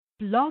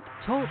Blog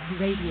Talk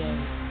Radio.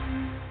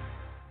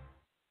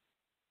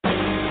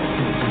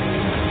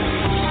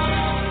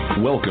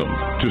 Welcome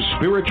to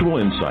Spiritual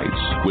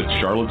Insights with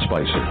Charlotte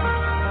Spicer.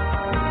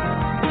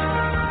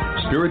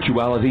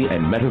 Spirituality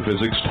and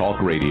Metaphysics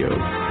Talk Radio,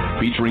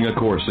 featuring A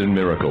Course in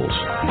Miracles,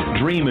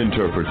 dream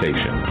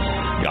interpretation,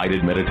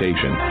 guided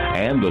meditation,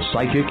 and the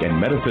psychic and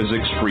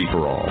metaphysics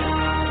free-for-all.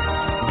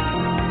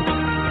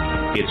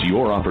 It's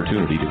your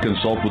opportunity to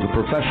consult with a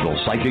professional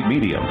psychic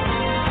medium,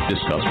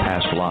 discuss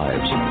past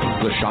lives,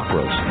 the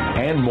chakras,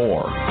 and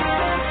more.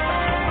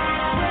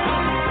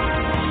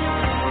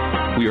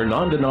 We are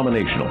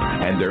non-denominational,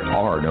 and there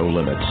are no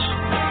limits.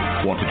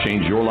 Want to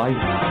change your life?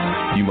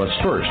 You must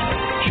first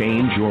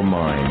change your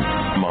mind.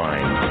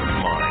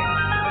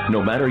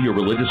 No matter your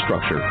religious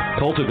structure,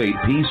 cultivate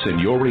peace in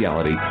your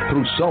reality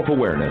through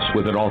self-awareness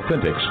with an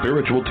authentic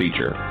spiritual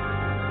teacher.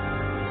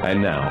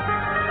 And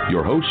now,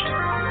 your host,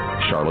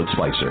 Charlotte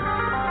Spicer.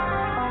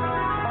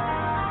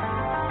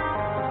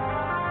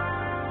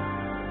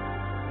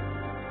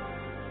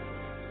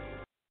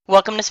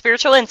 Welcome to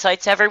Spiritual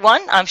Insights,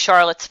 everyone. I'm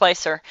Charlotte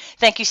Spicer.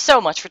 Thank you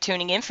so much for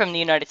tuning in from the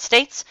United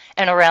States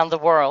and around the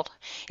world.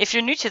 If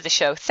you're new to the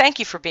show, thank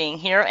you for being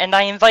here, and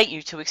I invite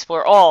you to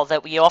explore all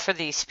that we offer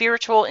the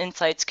Spiritual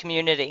Insights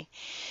community.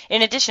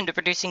 In addition to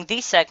producing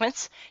these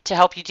segments to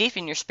help you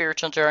deepen your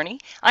spiritual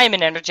journey, I am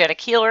an energetic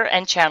healer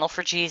and channel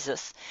for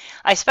Jesus.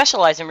 I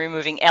specialize in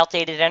removing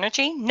outdated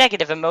energy,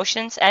 negative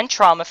emotions, and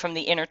trauma from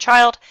the inner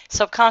child,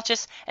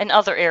 subconscious, and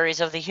other areas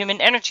of the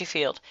human energy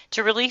field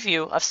to relieve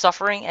you of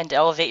suffering and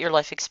elevate your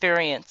life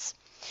experience.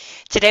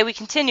 Today we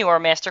continue our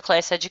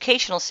masterclass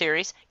educational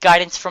series,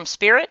 Guidance from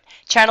Spirit,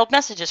 Channeled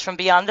Messages from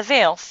Beyond the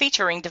Veil,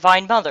 featuring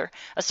Divine Mother,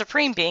 a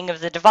supreme being of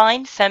the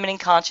divine feminine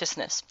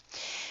consciousness.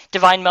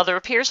 Divine Mother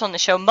appears on the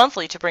show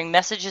monthly to bring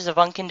messages of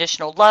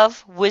unconditional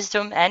love,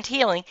 wisdom, and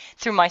healing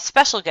through my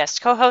special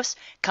guest co-host,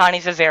 Connie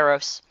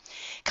Viveros.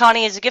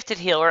 Connie is a gifted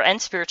healer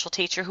and spiritual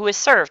teacher who has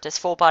served as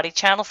full-body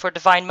channel for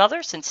Divine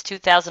Mother since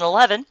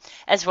 2011,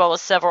 as well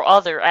as several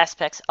other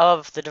aspects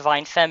of the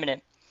Divine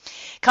Feminine.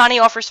 Connie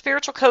offers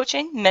spiritual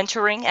coaching,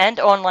 mentoring,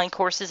 and online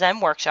courses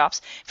and workshops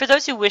for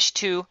those who wish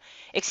to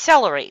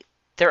accelerate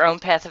their own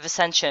path of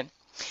ascension.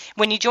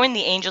 When you join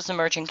the Angels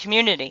Emerging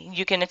community,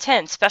 you can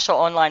attend special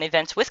online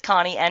events with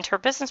Connie and her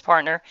business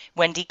partner,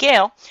 Wendy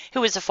Gale,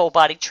 who is a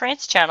full-body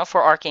trance channel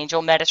for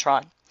Archangel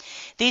Metatron.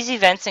 These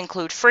events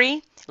include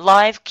free,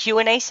 live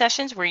Q&A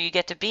sessions where you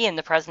get to be in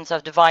the presence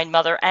of Divine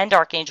Mother and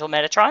Archangel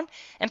Metatron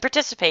and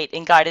participate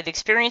in guided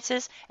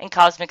experiences and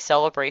cosmic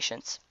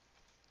celebrations.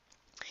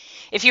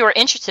 If you are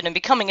interested in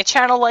becoming a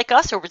channel like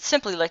us or would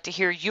simply like to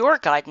hear your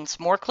guidance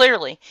more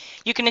clearly,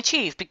 you can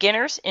achieve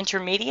beginners,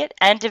 intermediate,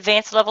 and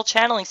advanced level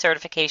channeling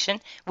certification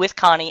with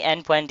Connie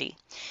and Wendy.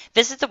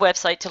 Visit the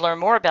website to learn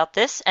more about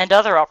this and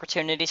other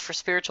opportunities for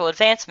spiritual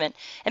advancement,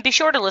 and be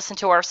sure to listen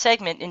to our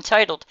segment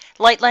entitled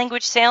Light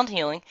Language Sound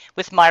Healing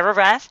with Myra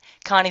Rath,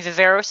 Connie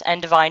Viveros,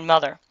 and Divine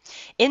Mother.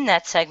 In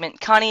that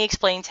segment, Connie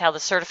explains how the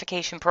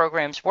certification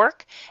programs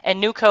work, and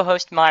new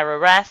co-host Myra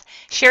Rath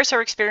shares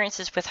her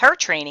experiences with her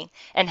training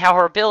and how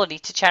her ability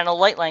to channel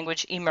light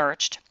language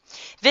emerged.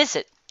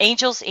 Visit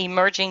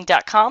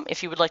angelsemerging.com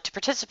if you would like to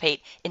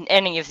participate in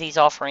any of these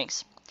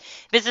offerings.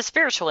 Visit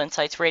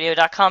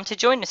spiritualinsightsradio.com to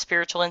join the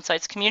Spiritual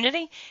Insights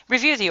community,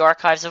 review the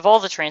archives of all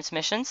the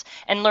transmissions,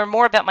 and learn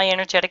more about my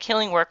energetic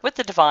healing work with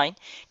the divine,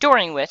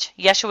 during which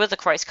Yeshua the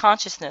Christ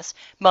Consciousness,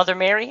 Mother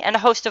Mary, and a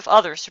host of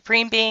other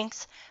supreme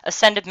beings,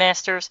 ascended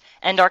masters,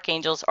 and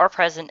archangels are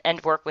present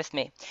and work with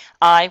me.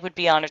 I would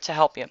be honored to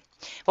help you.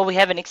 Well, we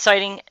have an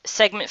exciting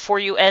segment for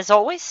you as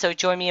always, so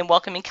join me in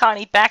welcoming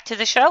Connie back to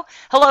the show.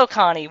 Hello,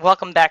 Connie.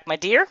 Welcome back, my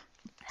dear.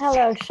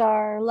 Hello,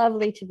 Char.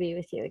 Lovely to be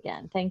with you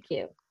again. Thank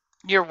you.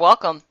 You're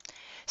welcome.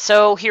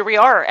 So here we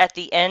are at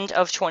the end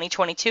of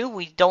 2022.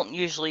 We don't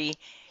usually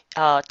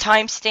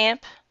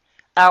timestamp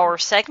our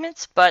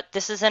segments, but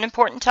this is an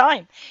important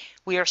time.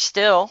 We are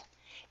still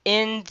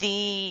in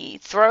the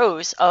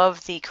throes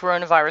of the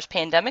coronavirus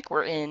pandemic.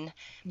 We're in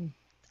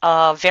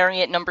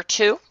variant number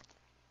 2.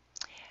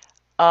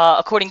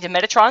 According to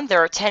Metatron,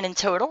 there are 10 in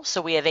total,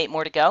 so we have 8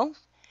 more to go.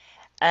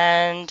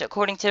 And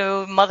according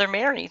to Mother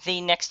Mary,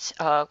 the next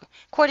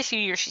quite a few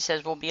years, she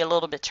says, will be a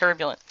little bit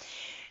turbulent.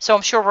 So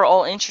I'm sure we're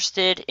all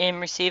interested in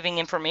receiving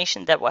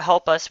information that will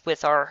help us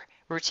with our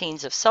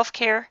routines of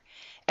self-care,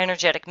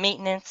 energetic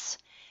maintenance,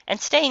 and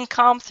staying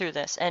calm through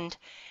this and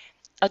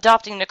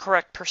adopting the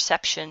correct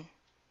perception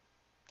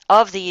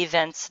of the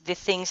events, the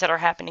things that are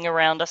happening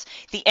around us,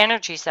 the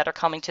energies that are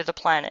coming to the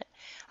planet.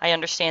 I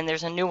understand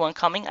there's a new one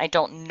coming. I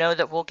don't know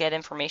that we'll get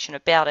information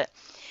about it,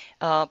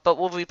 but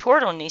we'll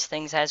report on these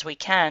things as we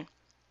can.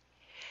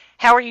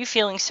 How are you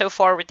feeling so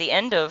far with the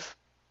end of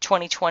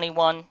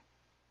 2021?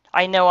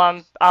 I know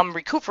I'm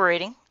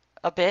recuperating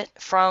a bit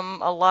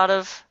from a lot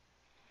of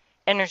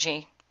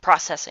energy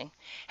processing.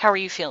 How are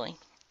you feeling?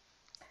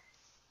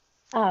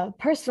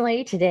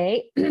 Personally,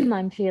 today,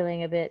 I'm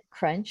feeling a bit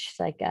crunched,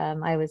 like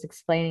I was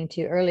explaining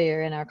to you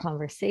earlier in our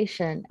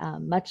conversation,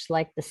 much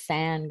like the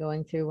sand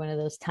going through one of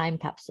those time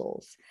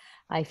capsules.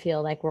 I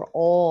feel like we're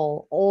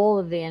all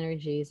of the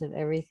energies of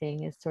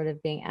everything is sort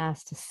of being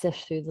asked to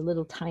sift through the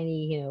little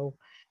tiny,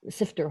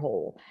 sifter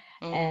hole.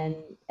 And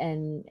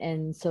Mm.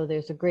 and so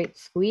there's a great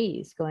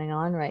squeeze going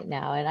on right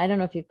now. And I don't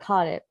know if you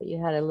caught it, but you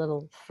had a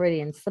little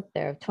Freudian slip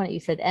there of 20, you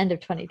said end of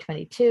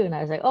 2022. And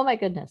I was like, oh my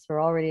goodness,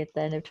 we're already at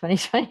the end of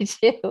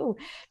 2022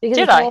 because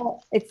Did I?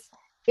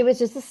 it was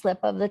just a slip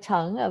of the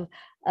tongue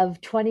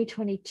of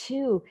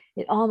 2022.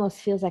 It almost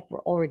feels like we're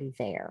already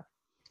there.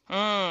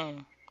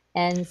 Mm.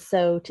 And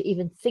so to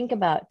even think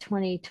about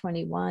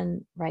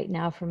 2021 right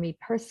now for me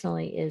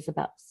personally is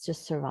about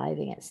just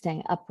surviving it,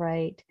 staying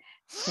upright,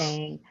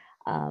 staying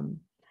um,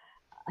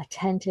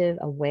 attentive,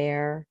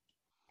 aware.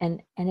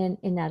 And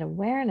in that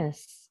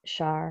awareness,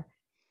 Shar,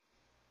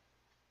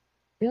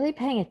 really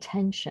paying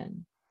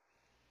attention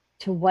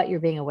to what you're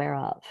being aware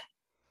of,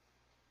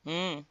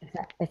 Mm.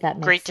 if that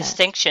makes Great sense.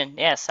 distinction.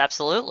 Yes,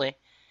 absolutely.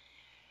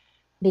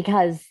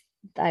 Because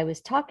I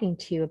was talking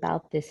to you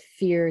about this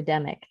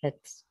fear-demic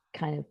that's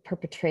kind of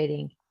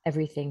perpetrating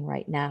everything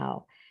right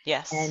now.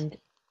 Yes. And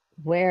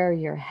where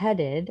you're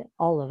headed,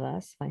 all of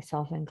us,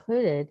 myself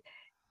included,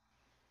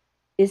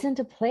 isn't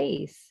a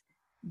place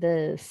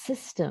the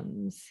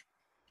systems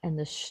and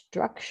the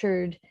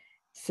structured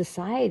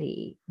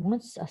society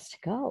wants us to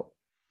go.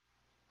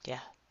 Yeah.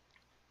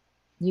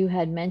 You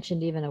had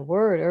mentioned even a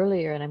word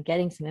earlier, and I'm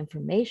getting some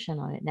information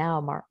on it now.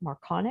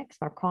 Marconics.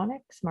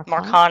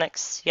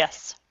 Marconics.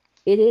 Yes.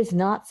 It is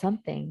not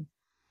something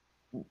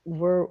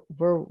we're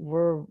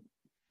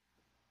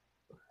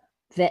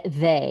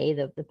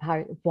the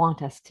power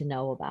want us to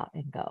know about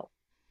and go.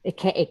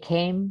 It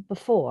came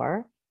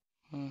before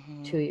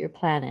Mm-hmm. to your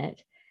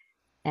planet,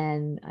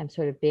 and I'm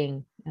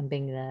being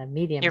the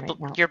medium right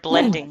now. You're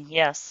blending.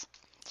 Yes.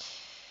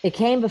 It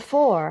came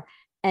before,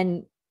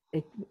 and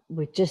it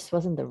just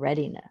wasn't the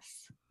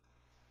readiness.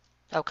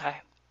 Okay.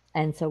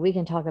 And so we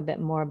can talk a bit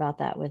more about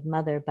that with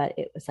Mother, but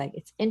it was like,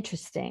 it's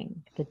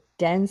interesting. The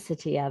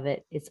density of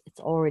it, it's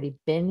already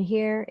been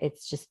here.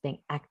 It's just being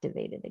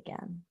activated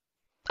again.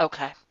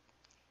 Okay.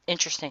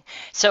 Interesting.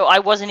 So I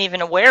wasn't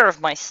even aware of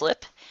my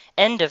slip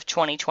end of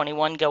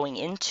 2021 going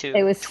It into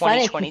was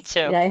funny because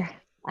 2022.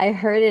 I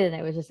heard it and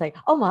it was just like,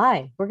 oh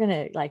my, we're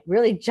gonna like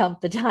really jump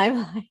the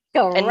timeline,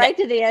 go And right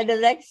to the end of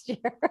next year.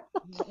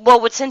 well,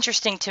 what's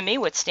interesting to me,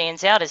 what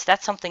stands out is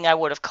that's something I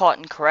would have caught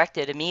and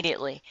corrected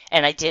immediately,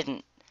 and I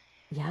didn't.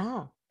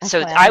 Yeah, that's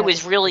So why I I had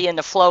was really in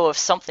the flow of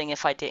something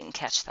if I didn't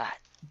catch that.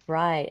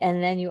 right.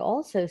 And then you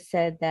also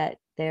said that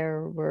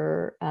there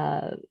were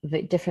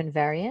different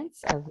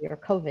variants of your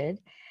COVID.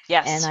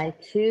 And Yes.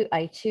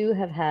 I too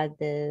have had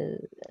the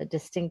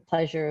distinct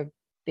pleasure of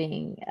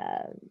being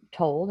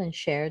told and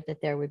shared that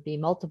there would be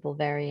multiple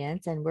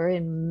variants, and we're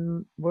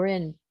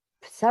in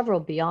several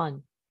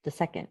beyond the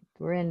second.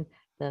 We're in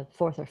the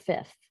fourth or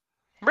fifth.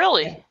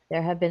 Really?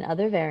 There have been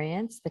other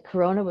variants. The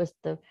corona was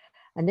the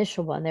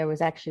initial one. There was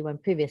actually one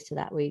previous to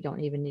that. We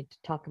don't even need to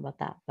talk about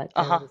that. But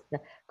there Uh-huh. was the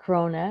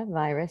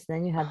coronavirus.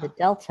 Then you had the Uh-huh.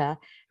 Delta,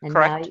 and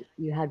now Correct.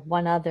 you had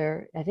one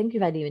other. I think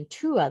you've had even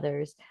two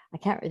others. I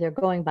can't. They're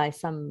going by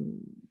some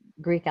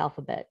Greek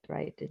alphabet,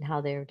 right? And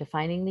how they're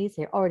defining these.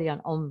 They're already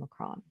on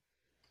Omicron.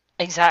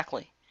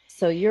 Exactly.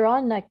 So you're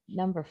on like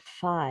number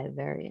 5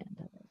 variant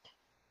of it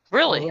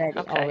Really? already.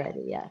 Okay.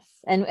 Already, yes.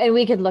 And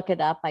we could look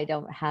it up. I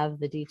don't have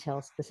the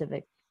details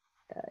specific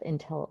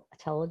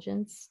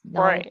intelligence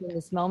knowledge Right. in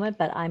this moment,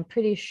 but I'm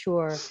pretty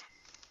sure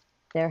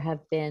there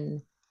have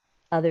been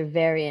other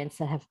variants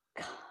that have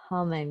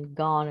come and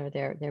gone, or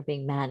they're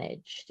being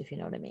managed, if you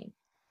know what I mean.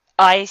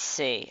 I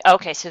see.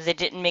 Okay, so they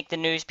didn't make the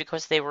news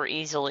because they were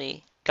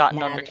easily gotten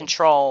under Managed.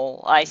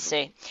 control. I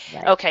see.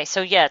 Right. Okay,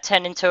 so yeah,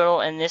 10 in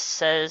total, and this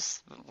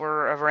says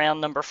we're around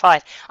number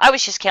 5. I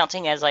was just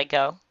counting as I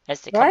go,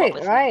 as they come up Right,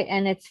 with them. right.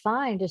 And it's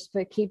fine just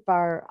to keep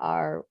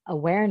our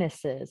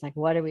awarenesses, like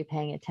what are we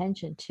paying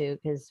attention to?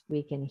 Because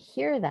we can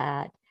hear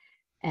that.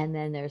 And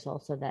then there's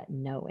also that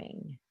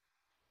knowing.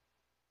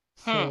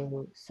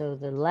 Hmm. So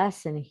the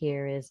lesson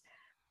here is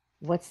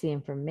what's the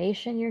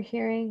information you're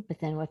hearing, but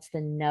then what's the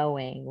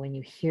knowing when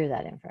you hear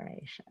that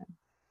information?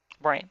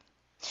 Right.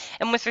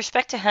 And with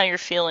respect to how you're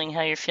feeling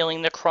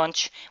the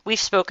crunch, we've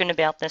spoken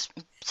about this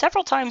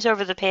several times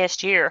over the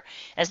past year,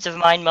 as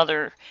Divine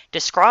Mother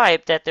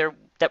described that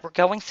we're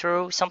going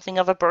through something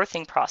of a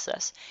birthing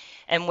process.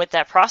 And with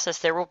that process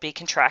there will be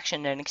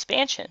contraction and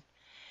expansion.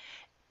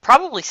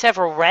 Probably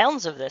several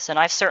rounds of this, and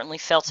I've certainly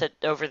felt it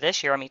over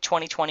this year. I mean,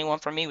 2021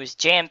 for me was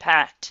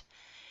jam-packed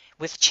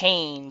with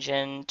change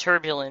and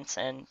turbulence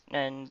and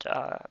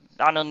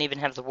I don't even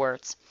have the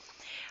words.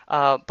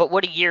 But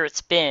what a year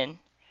it's been.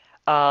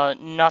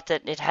 Not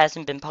that it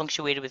hasn't been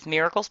punctuated with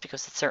miracles,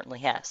 because it certainly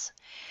has.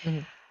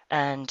 Mhm.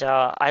 And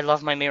I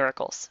love my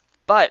miracles.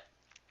 But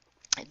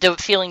the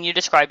feeling you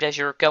described as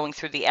you're going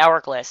through the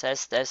hourglass,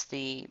 as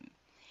the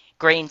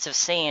grains of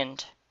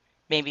sand,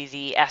 maybe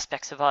the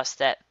aspects of us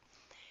that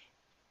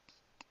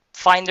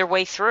find their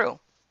way through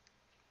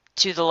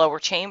to the lower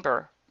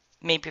chamber.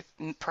 Maybe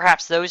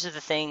perhaps those are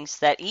the things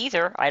that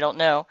either, I don't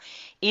know,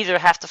 either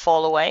have to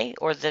fall away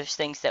or there's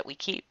things that we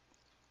keep.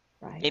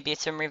 right? Maybe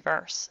it's in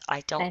reverse.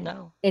 I don't And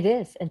know. it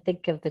is. And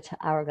think of the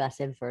hourglass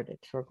inverted.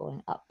 We're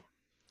going up,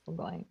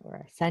 we're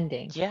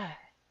ascending. Yeah.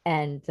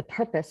 And the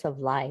purpose of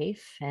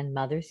life, and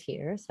Mother's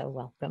here, so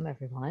welcome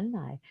everyone.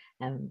 I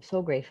am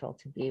so grateful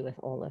to be with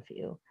all of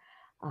you.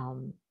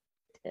 Um,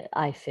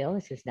 I feel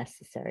it is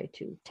necessary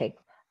to take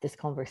this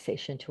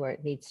conversation to where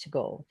it needs to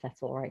go. If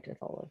that's all right with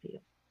all of you.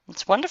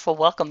 It's wonderful.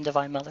 Welcome,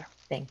 Divine Mother.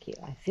 Thank you.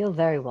 I feel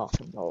very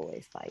welcomed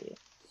always by you.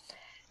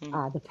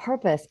 The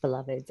purpose,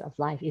 beloveds, of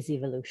life is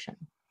evolution.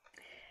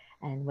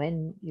 And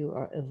when you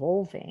are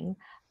evolving,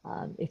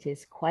 it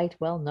is quite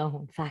well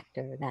known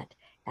factor that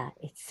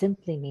it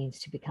simply means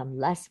to become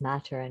less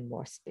matter and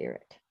more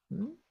spirit.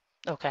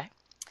 Okay.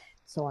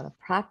 So on a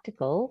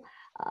practical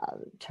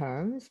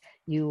terms,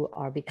 you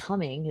are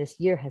becoming, this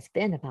year has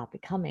been about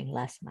becoming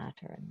less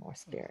matter and more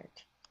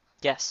spirit.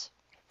 Yes.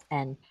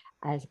 And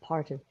as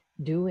part of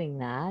doing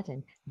that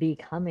and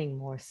becoming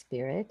more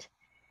spirit,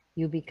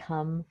 you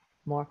become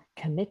more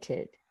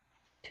committed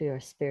to your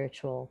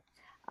spiritual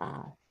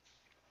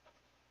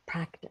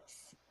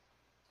practice,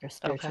 your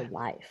spiritual Okay.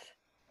 life.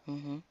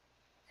 Mm-hmm.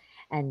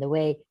 And the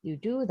way you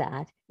do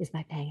that is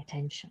by paying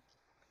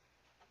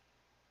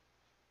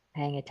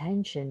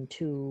attention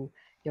to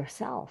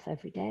yourself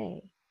every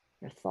day,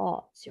 your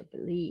thoughts, your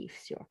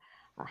beliefs, your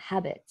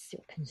habits,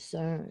 your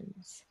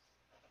concerns,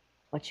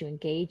 what you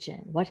engage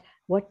in, what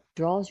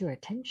draws your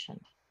attention.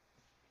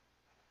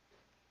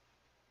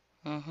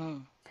 Mm-hmm.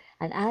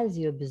 And as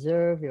you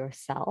observe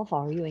yourself,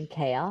 are you in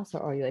chaos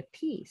or are you at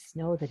peace?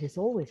 Know that it's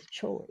always a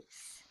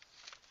choice.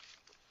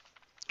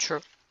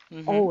 True.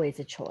 Mm-hmm. Always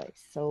a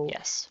choice. So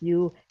Yes.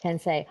 you can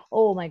say,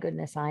 oh my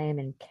goodness, I am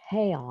in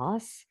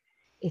chaos.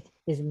 It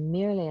is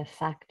merely a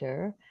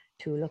factor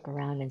to look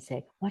around and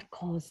say, what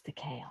caused the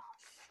chaos?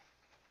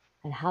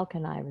 And how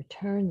can I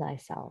return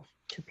thyself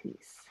to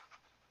peace?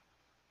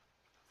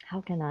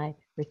 How can I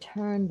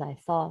return thy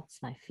thoughts,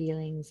 my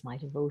feelings, my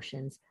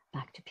devotions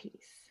back to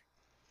peace?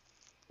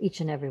 Each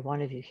and every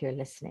one of you here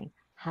listening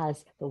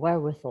has the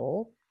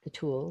wherewithal, the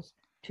tools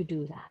to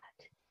do that.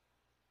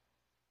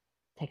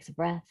 It takes a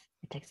breath,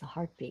 it takes a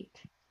heartbeat,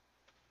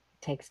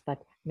 it takes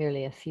but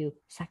merely a few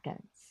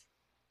seconds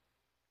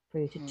for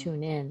you to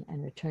tune in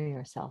and return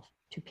yourself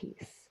to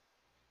peace.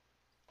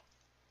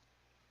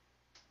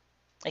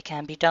 It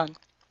can be done.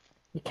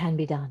 It can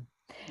be done.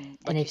 And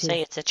Like you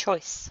say, it's a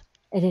choice.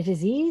 it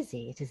is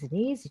easy. It is an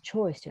easy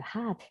choice to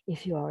have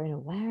if you are in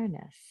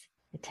awareness.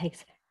 It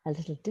takes a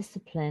little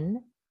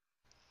discipline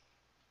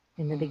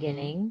in the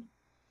beginning,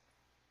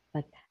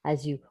 but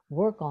as you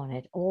work on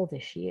it all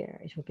this year,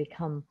 it will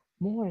become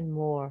more and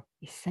more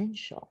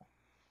essential,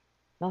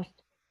 not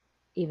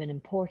even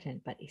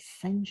important, but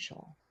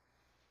essential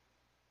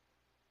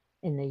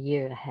in the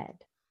year ahead.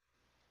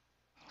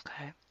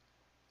 Okay.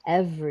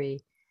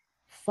 Every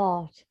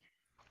thought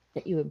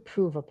that you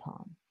improve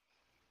upon,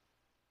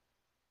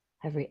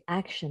 every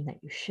action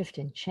that you shift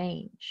and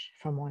change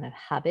from one of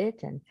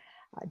habit and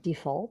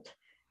default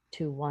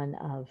to one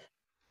of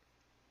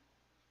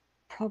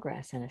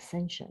progress and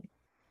ascension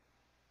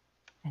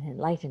and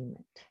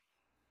enlightenment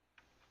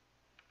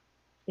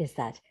is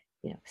that,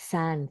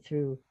 sand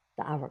through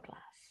the hourglass,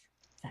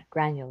 that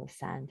granule of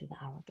sand through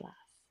the hourglass.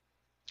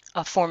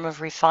 A form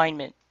of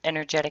refinement,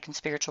 energetic and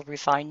spiritual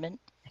refinement.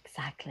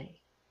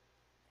 Exactly.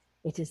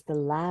 It is the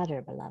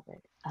ladder,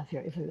 beloved, of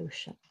your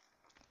evolution.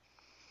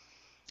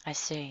 I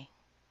see.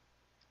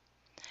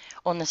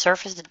 On the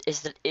surface,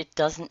 is that it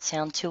doesn't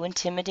sound too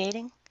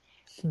intimidating,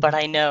 but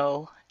I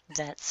know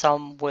that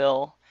some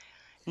will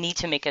need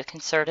to make a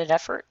concerted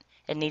effort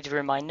and need to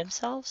remind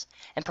themselves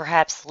and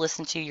perhaps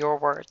listen to your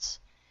words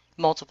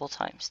multiple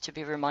times to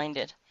be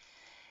reminded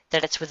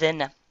that it's within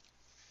them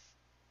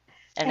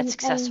and it's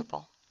And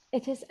accessible.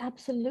 it is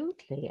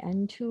absolutely,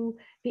 and to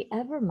be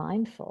ever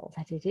mindful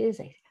that it is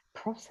a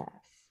process.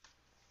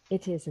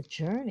 It is a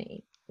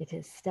journey. It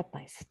is step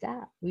by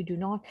step. We do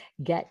not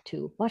get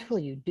to what will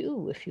you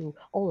do if you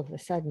all of a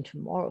sudden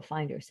tomorrow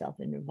find yourself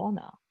in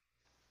nirvana?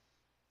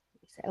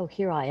 You say, oh,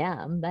 here I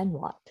am, then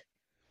what?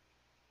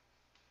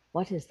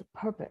 What is the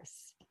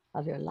purpose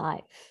of your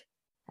life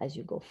as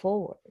you go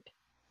forward?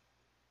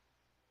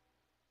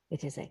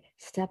 It is a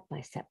step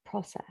by step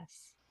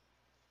process.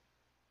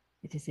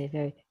 It is a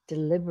very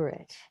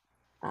deliberate,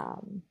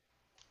 um,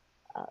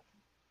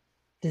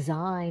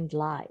 designed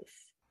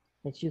life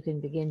that you can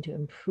begin to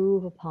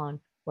improve upon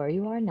where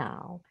you are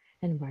now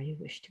and where you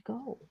wish to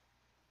go.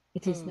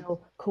 It is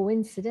no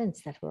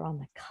coincidence that we're on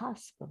the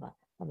cusp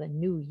of a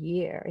new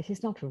year. It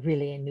is not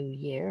really a new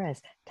year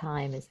as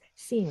time is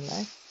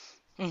seamless,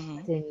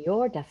 but in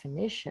your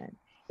definition,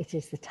 it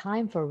is the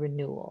time for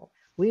renewal.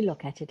 We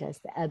look at it as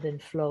the ebb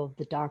and flow of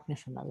the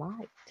darkness and the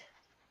light.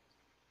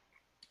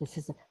 This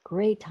is a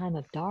great time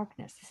of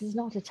darkness. This is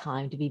not a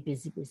time to be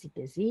busy, busy,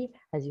 busy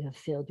as you have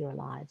filled your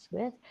lives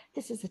with.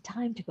 This is a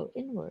time to go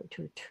inward,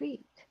 to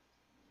retreat,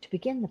 to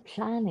begin the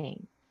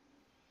planning,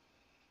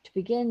 to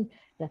begin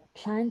the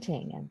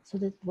planting, and so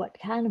that what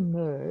can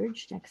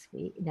emerge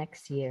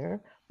next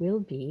year will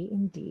be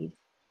indeed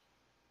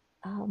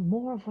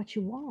more of what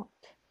you want.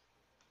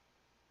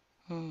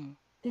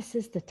 This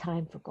is the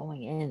time for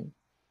going in,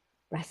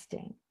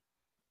 resting,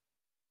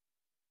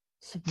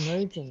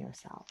 submerging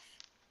yourself.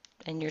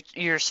 And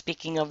you're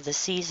speaking of the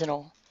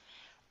seasonal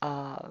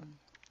uh,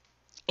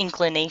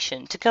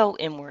 inclination to go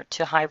inward,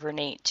 to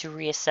hibernate, to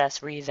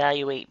reassess,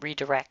 reevaluate,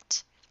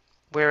 redirect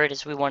where it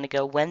is we want to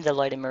go when the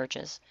light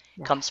emerges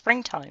come Right.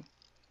 springtime.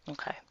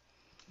 Okay.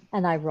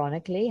 And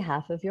ironically,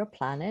 half of your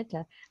planet,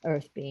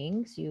 Earth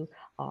beings, you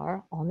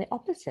are on the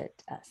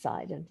opposite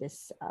side of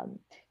this,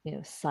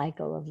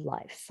 cycle of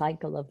life,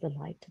 cycle of the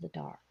light to the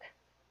dark.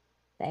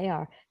 They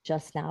are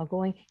just now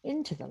going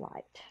into the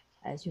light,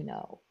 as you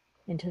know,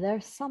 into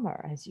their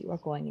summer, as you are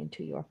going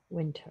into your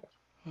winter.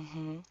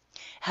 hmm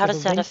So the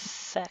winter,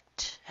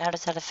 How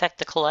does that affect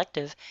the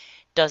collective?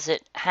 Does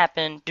it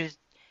happen?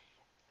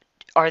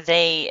 Are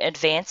they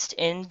advanced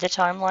in the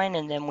timeline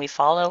and then we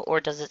follow,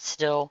 or does it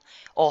still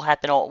all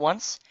happen all at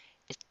once?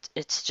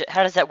 It's just,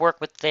 how does that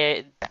work with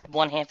the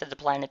one half of the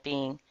planet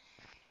being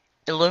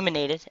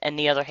illuminated and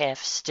the other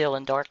half still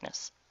in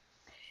darkness?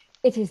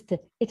 it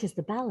is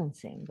the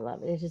balancing,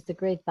 beloved. It is the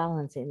great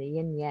balancing, the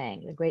yin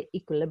yang, the great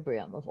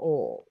equilibrium of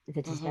all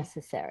that is hmm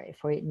necessary,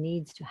 for it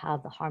needs to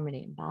have the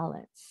harmony and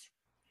balance,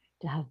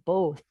 to have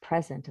both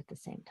present at the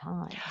same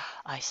time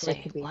I for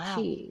it see. to be Wow.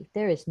 achieved.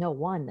 There is no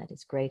one that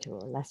is greater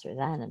or lesser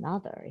than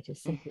another. It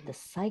is simply hmm the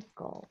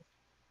cycle.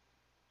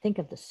 Think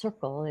of the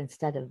circle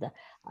instead of the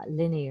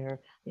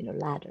linear,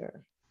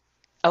 ladder.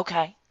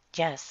 Okay.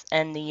 Yes.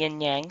 And the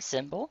yin yang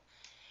symbol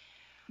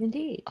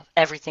Indeed. of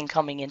everything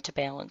coming into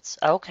balance.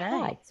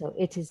 Okay. Right. So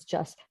it is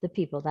just the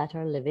people that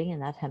are living in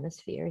that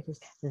hemisphere. It is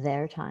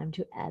their time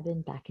to ebb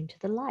and back into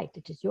the light.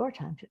 It is your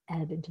time to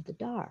ebb into the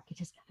dark.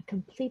 It is a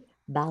complete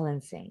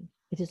balancing.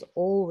 It is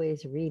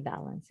always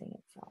rebalancing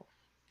itself.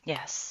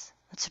 Yes.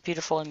 That's a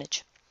beautiful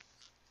image.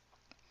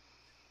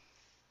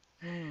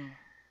 Hmm.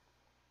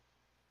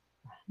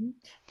 Right?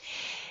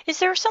 Is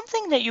there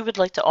something that you would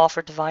like to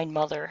offer Divine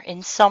Mother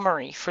in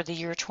summary for the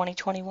year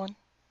 2021?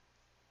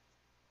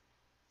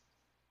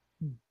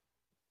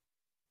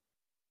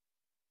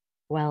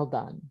 Well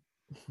done.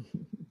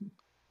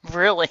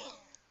 Really?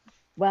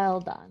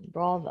 Well done.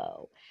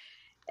 Bravo.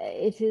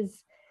 It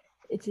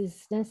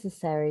is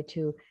necessary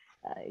to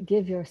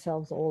give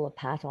yourselves all a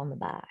pat on the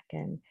back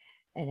and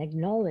an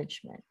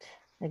acknowledgement.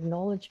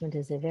 Acknowledgement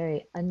is a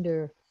very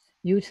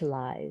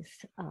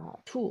underutilized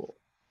tool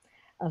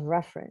of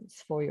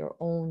reference for your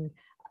own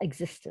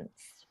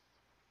existence.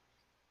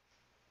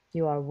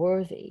 You are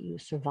worthy. You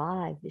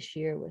survived this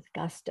year with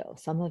gusto.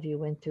 Some of you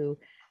went through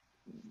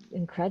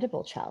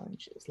incredible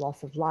challenges: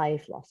 loss of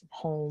life, loss of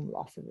home,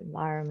 loss of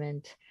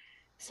environment.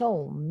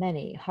 So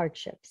many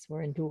hardships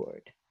were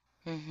endured.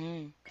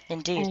 Mm-hmm.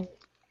 Indeed. And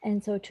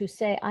and so to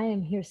say, I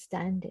am here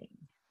standing,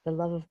 the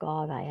love of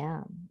God I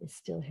am is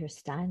still here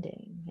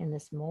standing in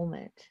this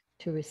moment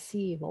to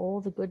receive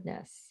all the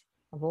goodness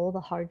of all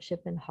the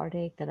hardship and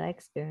heartache that I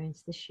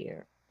experienced this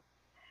year.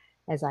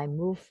 As I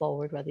move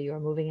forward, whether you're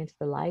moving into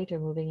the light or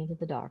moving into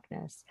the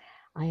darkness,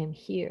 I am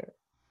here.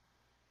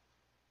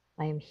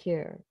 I am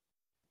here.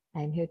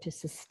 I am here to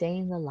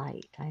sustain the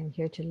light. I am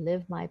here to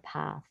live my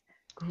path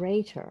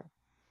greater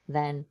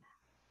than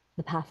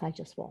the path I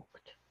just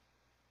walked.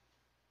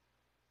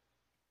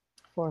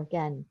 For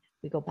again,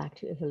 we go back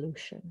to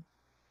evolution.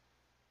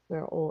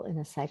 We're all in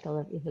a cycle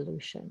of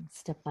evolution,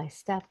 step by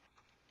step,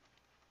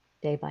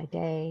 day by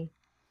day,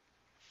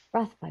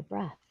 breath by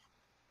breath.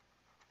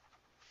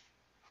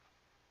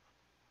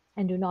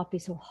 And do not be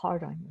so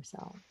hard on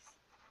yourselves.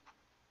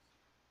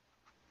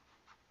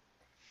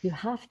 You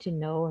have to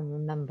know and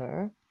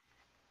remember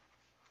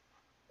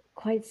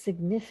quite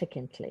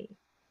significantly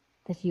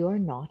that you're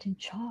not in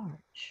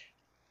charge.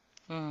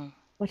 Mm.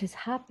 What is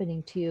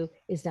happening to you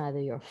is neither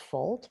your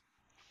fault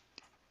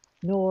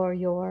nor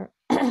your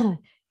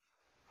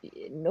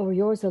nor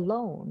yours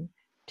alone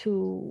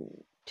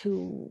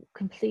to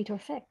complete or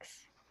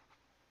fix.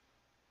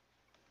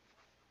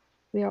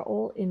 We are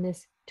all in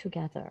this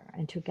together,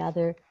 and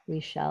together we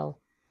shall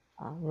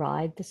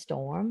ride the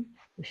storm,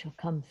 we shall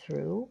come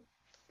through,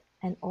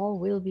 and all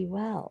will be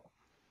well.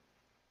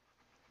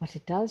 What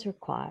it does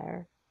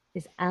require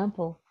is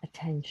ample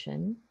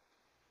attention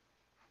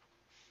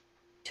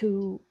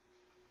to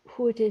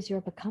who it is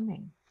you're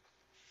becoming,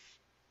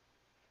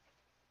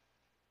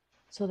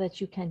 so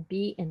that you can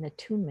be in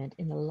attunement,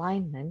 in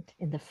alignment,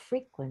 in the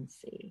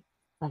frequency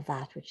of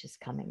that which is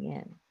coming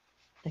in.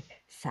 The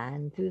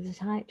sand through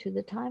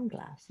the time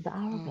glass, the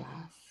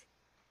Mm-hmm. hourglass.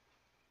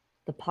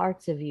 The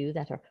parts of you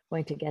that are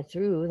going to get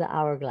through the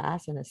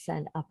hourglass and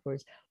ascend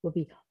upwards will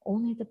be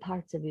only the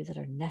parts of you that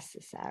are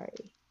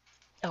necessary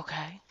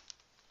Okay.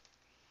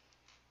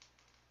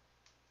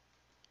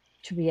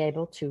 to be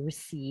able to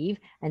receive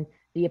and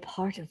be a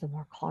part of the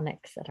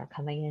Marconics that are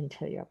coming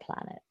into your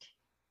planet.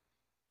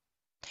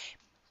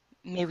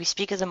 May we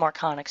speak of the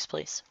Marconics,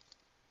 please?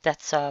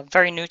 That's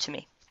very new to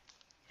me.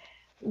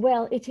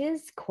 Well, it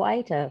is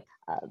quite a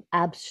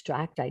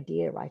abstract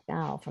idea right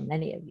now for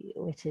many of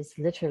you. It is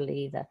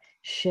literally the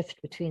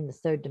shift between the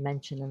third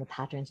dimension and the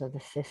patterns of the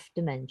fifth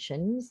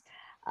dimensions.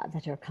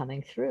 that are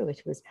coming through.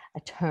 It was a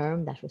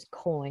term that was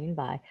coined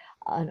by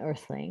an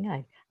earthling.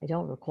 I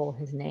don't recall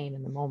his name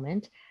in the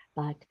moment,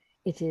 but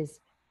it is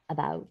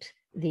about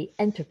the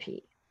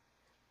entropy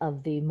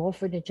of the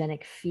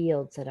morphogenic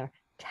fields that are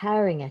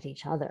tearing at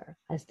each other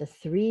as the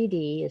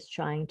 3D is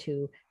trying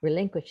to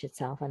relinquish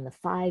itself and the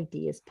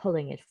 5D is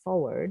pulling it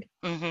forward.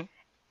 Mm-hmm.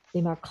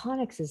 The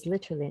Marconics is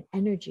literally an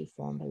energy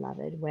form,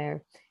 beloved,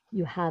 where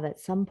you have at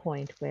some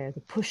point where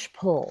the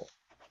push-pull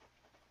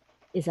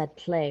is at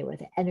play, where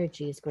the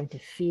energy is going to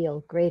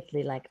feel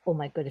greatly like, oh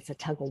my goodness, a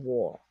tug of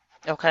war.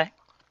 Okay.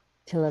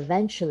 Till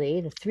eventually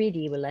the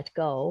 3D will let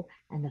go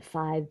and the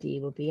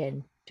 5D will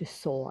begin to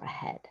soar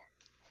ahead.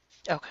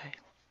 Okay.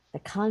 The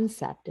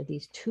concept of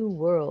these two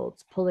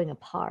worlds pulling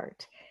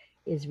apart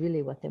is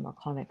really what the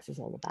Marconics is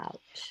all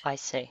about. I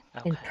see.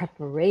 Okay. In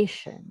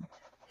preparation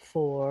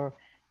for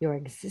your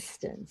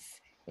existence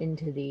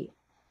into the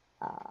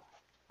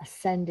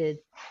ascended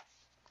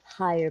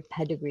higher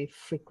pedigree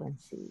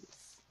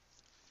frequencies.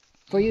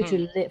 For you to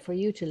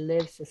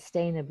live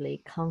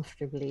sustainably,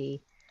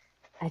 comfortably,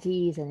 at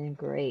ease and in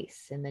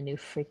grace in the new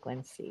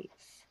frequencies.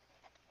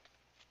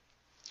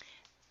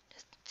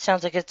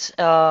 Sounds like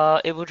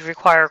it would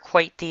require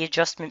quite the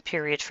adjustment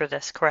period for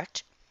this,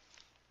 correct?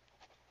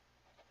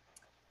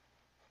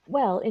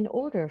 Well, in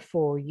order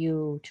for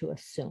you to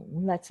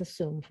assume, let's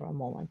assume for a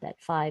moment that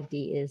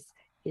 5D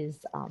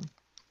is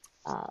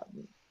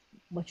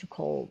what you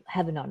call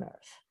heaven on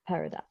earth,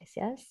 paradise,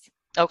 yes?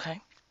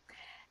 Okay.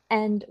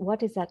 And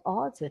what is at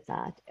odds with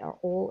that are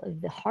all of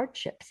the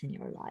hardships in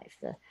your life,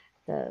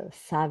 the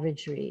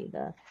savagery,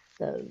 the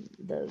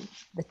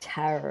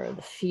terror,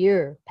 the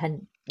fear,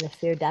 the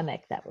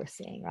fear-demic that we're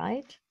seeing,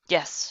 right?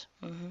 Yes.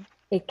 Mm-hmm.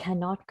 It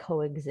cannot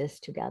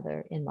coexist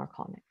together in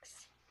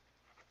Marconics.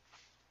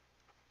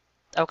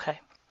 Okay.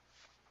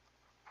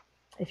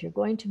 If you're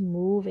going to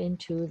move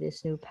into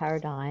this new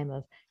paradigm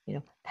of,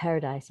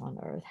 paradise on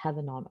earth,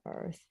 heaven on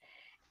earth,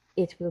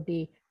 it will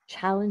be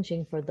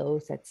challenging for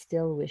those that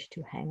still wish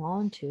to hang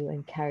on to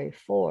and carry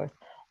forth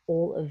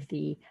all of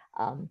the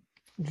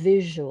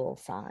visual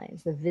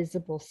signs, the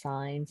visible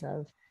signs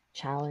of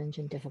challenge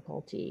and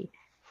difficulty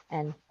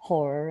and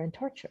horror and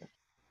torture.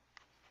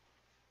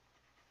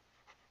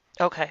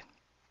 Okay.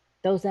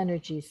 Those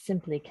energies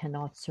simply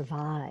cannot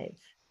survive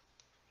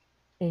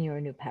in your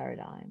new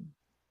paradigm.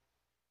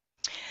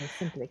 They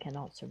simply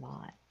cannot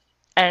survive.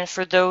 And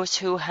for those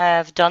who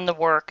have done the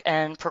work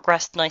and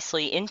progressed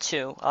nicely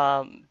into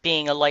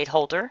being a light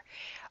holder,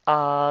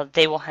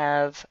 they will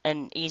have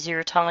an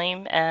easier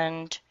time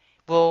and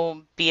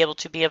will be able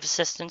to be of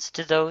assistance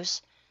to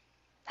those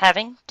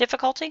having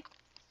difficulty.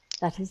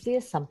 That is the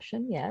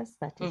assumption, yes.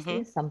 That is the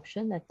Mm-hmm.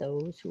 assumption that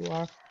those who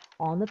are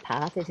on the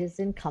path, it is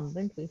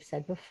incumbent, we've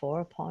said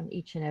before, upon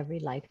each and every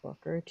light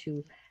worker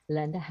to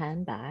lend a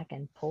hand back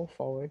and pull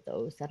forward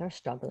those that are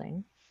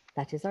struggling.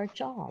 That is our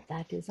job.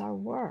 That is our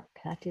work.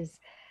 That is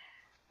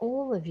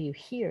all of you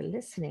here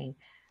listening.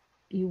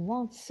 You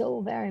want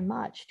so very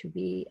much to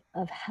be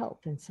of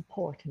help and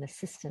support and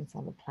assistance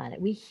on the planet.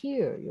 We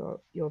hear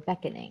your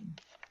beckoning.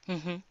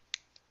 Mm-hmm.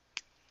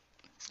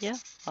 Yeah,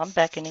 I'm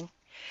beckoning.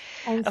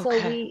 And so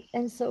Okay.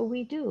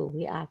 we do.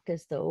 We act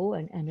as though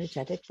an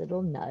energetic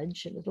little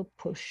nudge, a little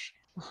push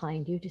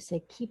behind you to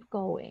say, keep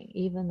going,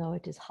 even though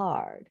it is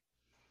hard.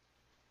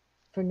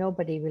 For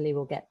nobody really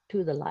will get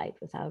to the light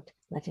without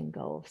letting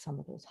go of some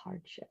of those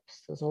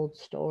hardships, those old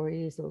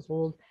stories, those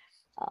old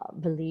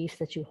beliefs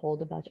that you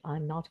hold about,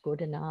 I'm not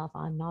good enough,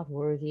 I'm not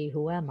worthy,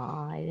 who am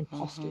I,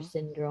 imposter Mm-hmm.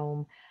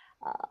 syndrome.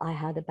 I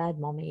had a bad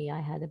mommy,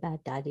 I had a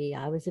bad daddy,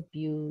 I was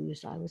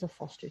abused, I was a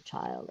foster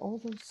child. All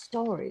those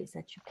stories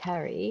that you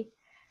carry,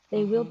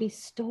 they will be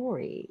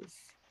stories.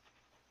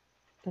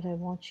 But I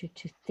want you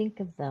to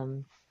think of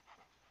them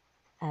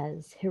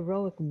as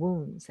heroic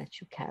wounds that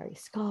you carry,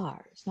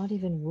 scars, not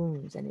even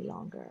wounds any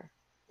longer.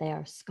 They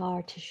are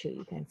scar tissue.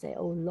 You can say,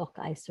 oh, look,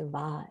 I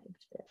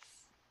survived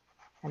this,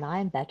 and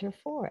I'm better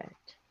for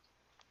it.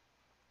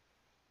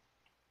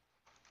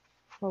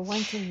 For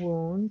once a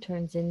wound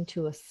turns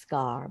into a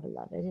scar,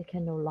 beloved, it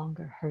can no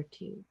longer hurt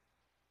you.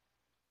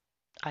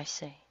 I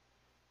see.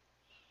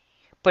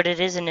 But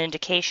it is an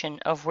indication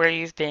of where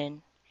you've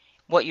been,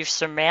 what you've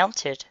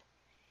surmounted,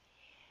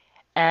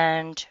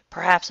 and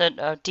perhaps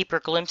a deeper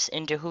glimpse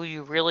into who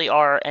you really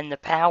are and the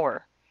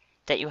power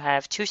that you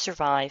have to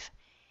survive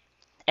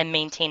and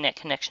maintain that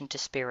connection to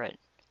spirit.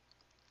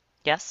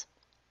 Yes?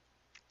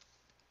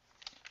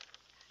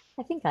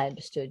 I think I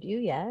understood you.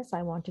 Yes,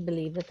 I want to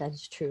believe that that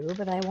is true,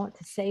 but I want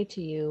to say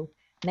to you,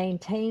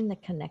 maintain the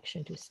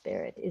connection to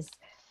spirit is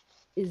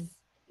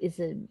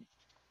a,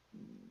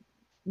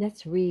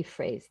 let's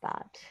rephrase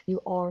that.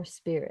 You are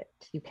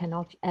spirit. You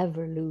cannot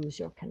ever lose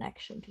your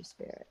connection to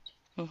spirit.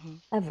 Mm-hmm.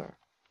 Ever,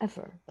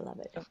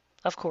 beloved.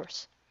 Of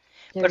course.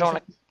 There But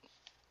is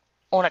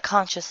on a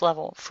conscious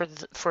level,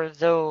 for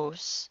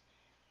those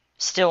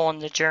still on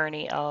the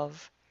journey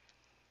of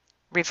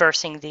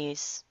reversing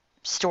these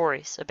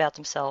stories about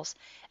themselves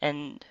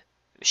and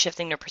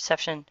shifting their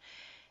perception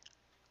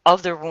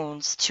of their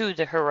wounds to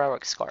the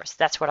heroic scars.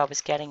 That's what I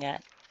was getting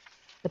at.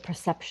 the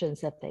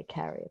perceptions that they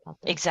carry about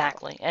themselves.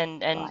 Exactly.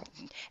 And Right.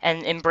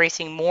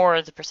 embracing more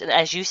of the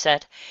as you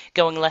said,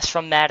 going less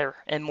from matter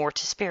and more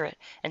to spirit.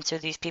 And so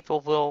these people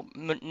will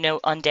know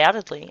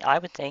undoubtedly, I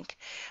would think,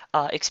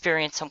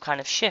 experience some kind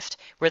of shift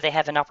where they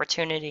have an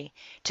opportunity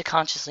to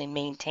consciously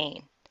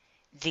maintain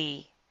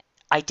the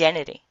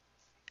identity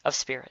of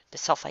spirit, the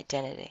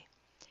self-identity.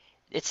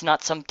 It's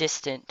not some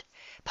distant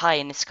pie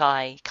in the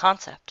sky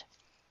concept.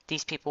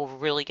 These people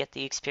really get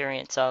the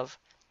experience of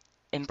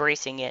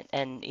embracing it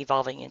and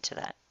evolving into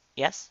that.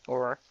 Yes?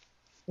 Or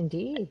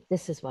Indeed,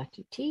 this is what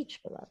you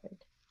teach, beloved.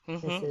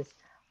 This mm-hmm. is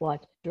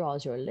what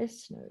draws your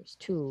listeners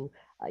to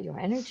your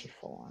energy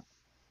form.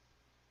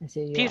 And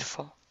so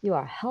Beautiful. you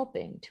are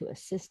helping to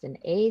assist and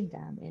aid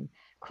them in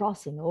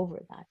crossing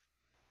over that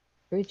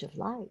bridge of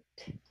light,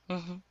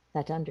 Mm-hmm.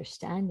 that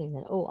understanding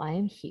that, oh, I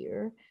am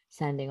here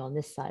standing on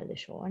this side of the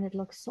shore, and it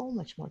looks so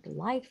much more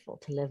delightful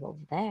to live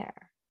over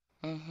there.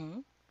 Mm-hmm.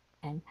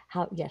 And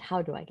how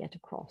do I get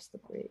across the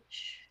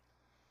bridge?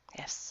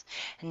 Yes.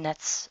 And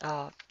that's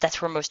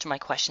where most of my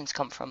questions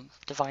come from,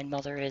 Divine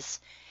Mother, is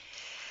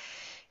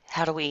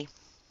how do we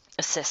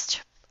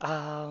assist?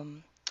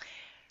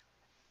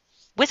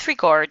 With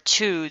regard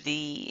to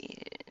the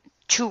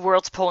two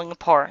worlds pulling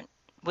apart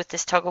with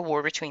this tug of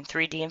war between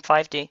 3D and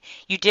 5D,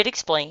 you did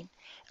explain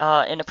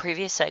in a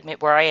previous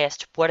segment where I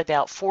asked, what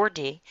about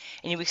 4D?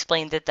 And you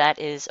explained that that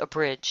is a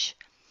bridge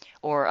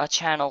or a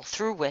channel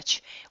through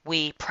which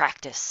we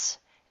practice,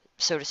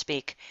 so to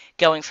speak,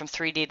 going from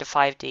 3D to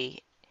 5D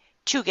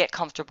to get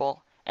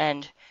comfortable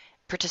and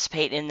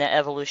participate in the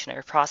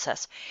evolutionary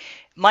process.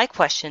 My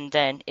question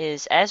then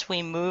is, as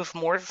we move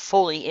more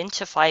fully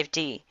into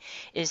 5D,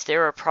 is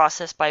there a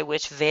process by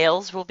which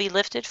veils will be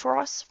lifted for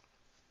us?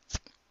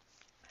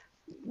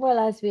 Well,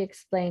 as we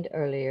explained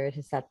earlier, it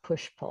is that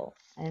push-pull.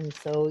 And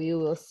so you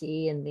will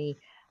see in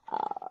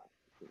uh,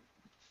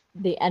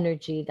 the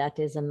energy that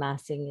is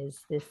amassing is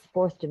this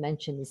fourth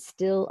dimension is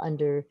still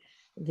under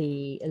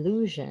the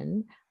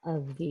illusion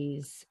of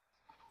these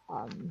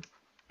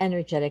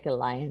energetic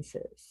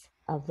alliances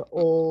of the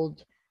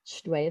old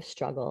way of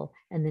struggle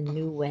and the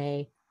new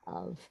way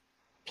of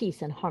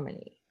peace and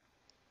harmony.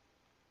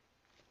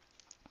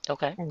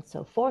 Okay. And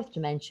so fourth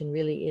dimension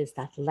really is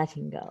that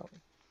letting go,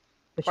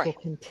 which will Right.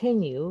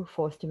 continue,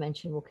 fourth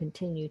dimension will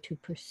continue to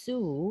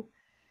pursue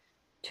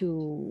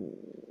to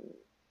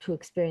to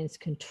experience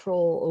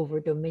control over,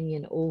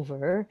 dominion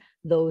over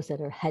those that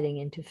are heading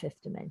into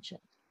fifth dimension.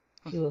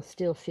 You will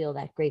still feel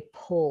that great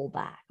pull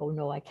back. Oh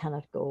no, I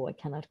cannot go, I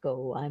cannot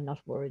go, I'm not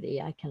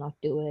worthy, I cannot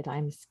do it,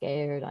 I'm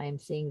scared, I am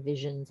seeing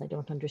visions, I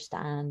don't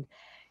understand,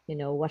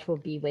 what will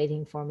be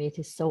waiting for me. It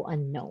is so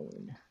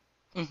unknown.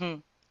 Mm-hmm.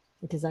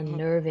 It is Mm-hmm.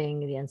 unnerving,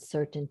 the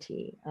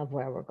uncertainty of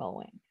where we're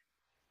going.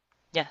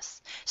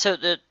 Yes. So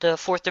the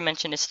fourth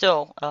dimension is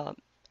still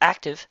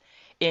active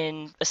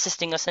in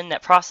assisting us in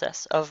that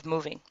process of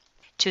moving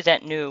to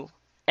that new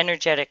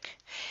energetic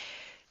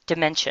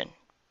dimension.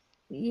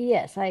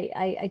 Yes,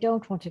 I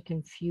don't want to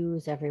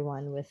confuse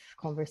everyone with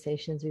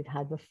conversations we've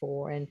had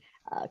before and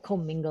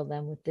commingle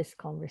them with this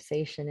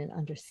conversation and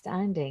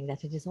understanding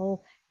that it is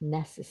all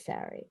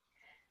necessary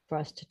for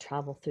us to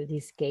travel through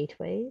these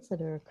gateways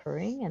that are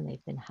occurring, and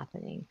they've been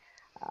happening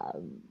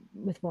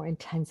with more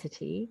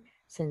intensity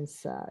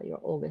since your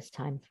August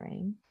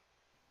timeframe.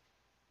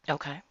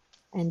 Okay.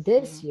 And Mm-hmm.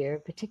 this year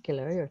in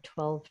particular, your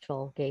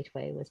 12-12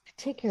 gateway was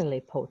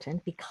particularly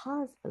potent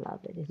because,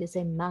 beloved, it is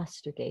a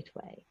master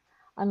gateway.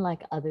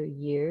 Unlike other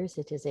years,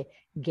 it is a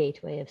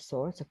gateway of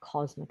sorts, a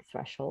cosmic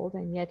threshold.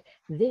 And yet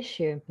this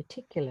year in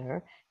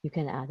particular, you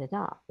can add it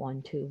up,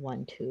 1, 2,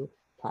 1, 2,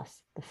 plus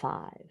the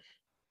 5.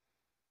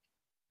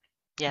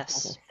 You've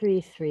got a Yes.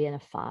 3, 3, and a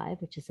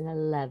 5, which is an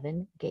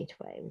 11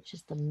 gateway, which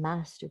is the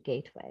master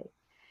gateway,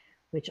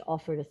 which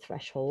offered a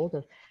threshold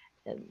of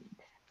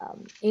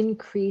um,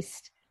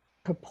 increased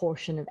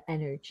proportion of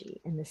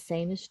energy. And the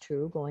same is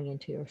true going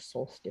into your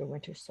solstice, your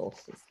winter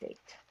solstice date.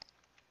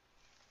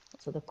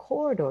 So the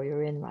corridor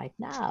you're in right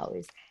now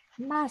is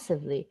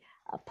massively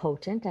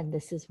potent, and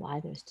this is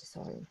why there's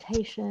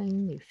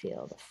disorientation. You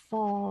feel the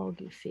fog,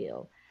 you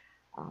feel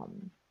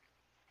um,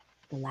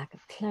 the lack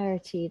of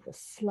clarity, the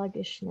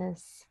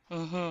sluggishness,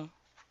 Mm-hmm.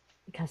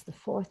 because the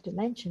fourth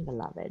dimension,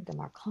 beloved, the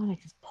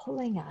Marconics is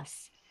pulling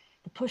us,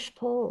 the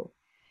push-pull.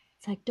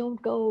 It's like,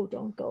 don't go,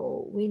 don't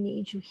go. We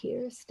need you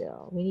here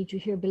still. We need you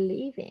here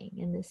believing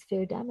in this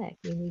fear-demic.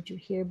 We need you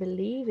here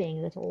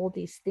believing that all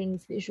these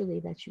things visually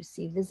that you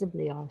see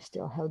visibly are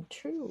still held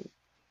true.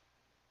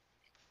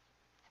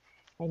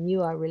 And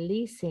you are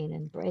releasing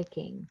and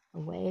breaking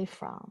away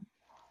from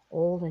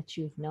all that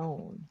you've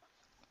known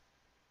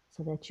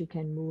so that you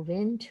can move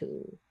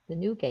into the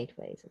new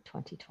gateways of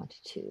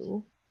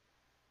 2022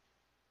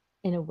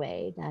 in a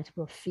way that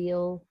will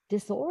feel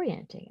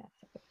disorienting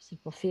at first. It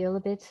will feel a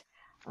bit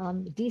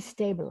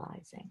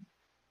destabilizing.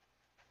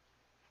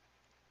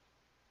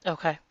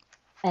 Okay.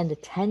 And the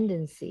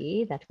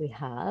tendency that we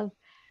have,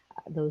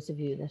 those of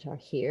you that are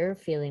here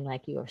feeling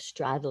like you are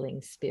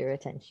straddling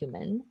spirit and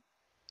human,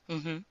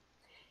 Mm-hmm.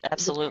 the,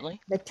 Absolutely.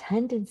 the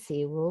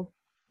tendency will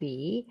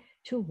be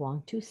to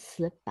want to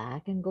slip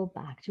back and go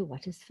back to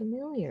what is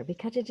familiar,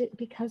 because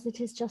it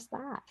is just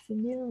that,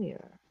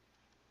 familiar.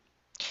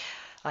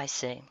 I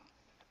see.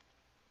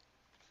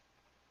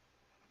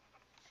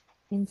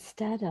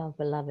 Instead of,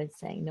 beloved,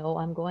 saying, no,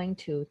 I'm going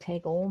to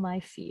take all my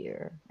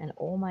fear and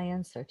all my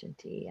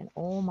uncertainty and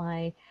all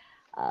my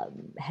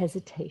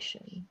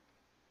hesitation,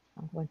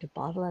 I'm going to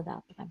bottle it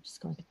up and I'm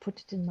just going to put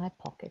it in my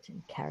pocket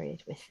and carry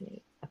it with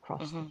me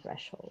across the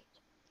threshold.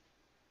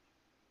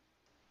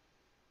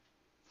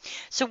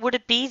 So would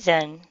it be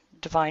then,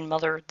 Divine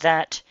Mother,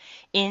 that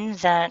in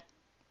that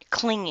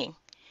clinging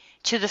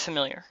to the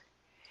familiar,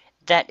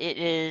 that it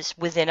is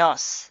within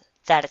us,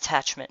 that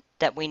attachment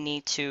that we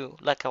need to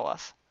let go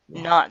of,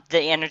 Yes. not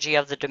the energy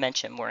of the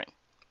dimension we're in?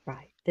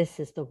 Right. This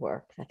is the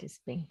work that is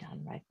being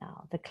done right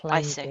now. The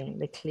I see. cleansing,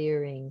 the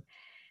clearing,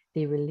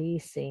 the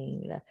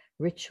releasing, the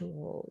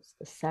rituals,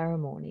 the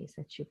ceremonies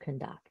that you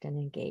conduct and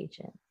engage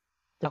in.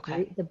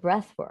 The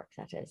breath work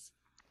that has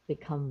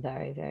become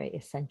very, very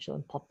essential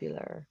and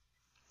popular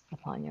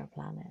upon your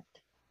planet.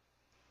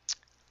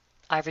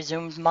 I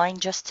resumed mine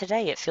just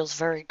today. It feels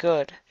very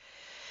good.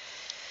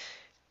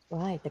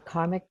 Right. The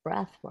karmic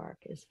breath work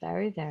is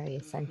very, very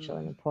essential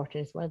and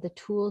important. It's one of the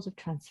tools of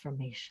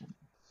transformation.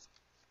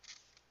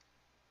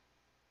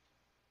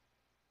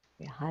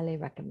 We highly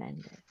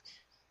recommend it.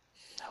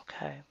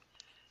 Okay.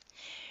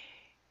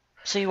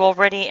 So you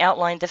already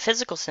outlined the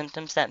physical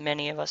symptoms that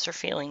many of us are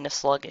feeling, the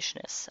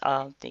sluggishness,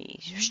 the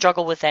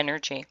struggle with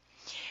energy.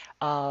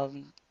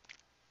 I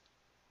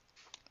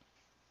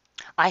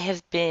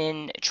have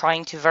been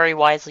trying to very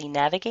wisely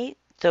navigate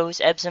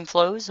those ebbs and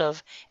flows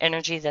of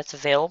energy that's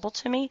available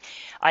to me.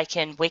 I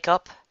can wake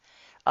up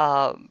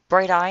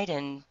bright-eyed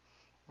and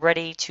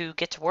ready to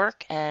get to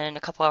work, and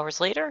a couple hours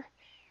later,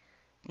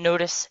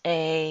 notice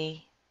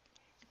a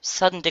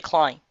sudden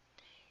decline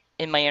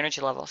in my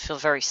energy level. I feel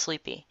very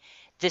sleepy.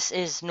 This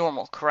is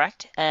normal,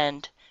 correct?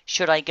 And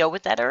should I go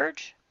with that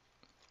urge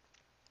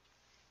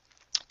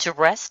to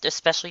rest,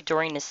 especially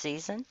during the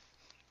season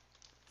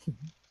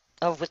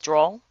of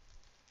withdrawal?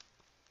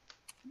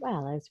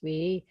 Well, as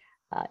we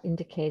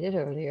indicated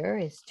earlier,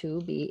 is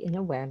to be in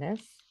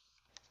awareness,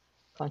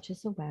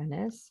 conscious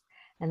awareness,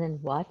 and then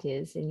what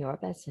is in your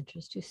best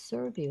interest to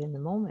serve you in the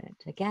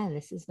moment. Again,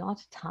 this is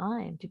not a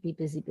time to be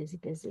busy, busy,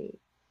 busy.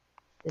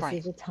 This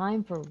is a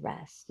time for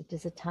rest. It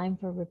is a time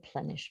for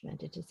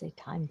replenishment. It is a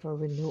time for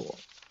renewal.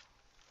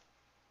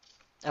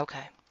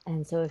 Okay.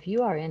 And so if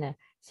you are in a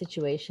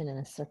situation, in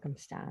a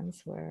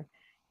circumstance where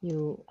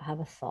you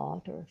have a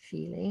thought or a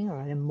feeling or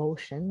an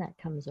emotion that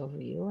comes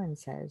over you and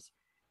says,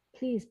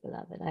 please,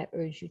 beloved, I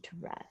urge you to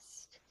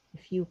rest.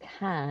 If you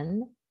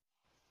can,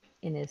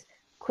 in as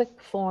quick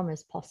form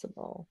as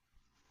possible,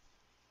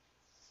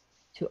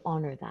 to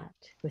honor that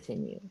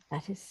within you.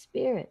 That is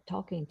spirit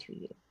talking to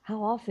you.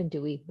 How often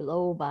do we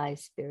blow by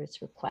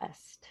spirit's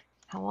request?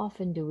 How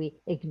often do we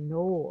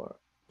ignore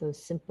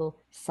those simple,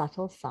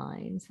 subtle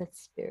signs that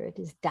spirit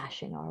is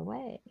dashing our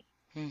way?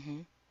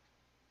 Mm-hmm.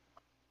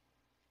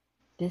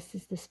 This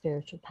is the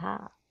spiritual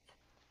path.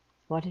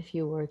 What if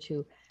you were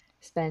to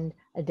spend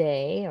a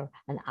day or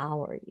an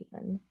hour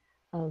even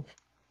of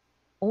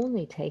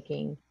only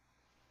taking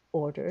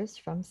orders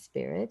from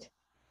spirit,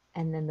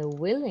 and then the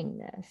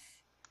willingness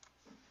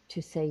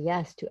to say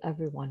yes to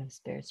every one of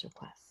spirit's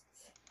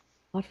requests?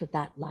 What would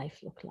that life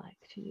look like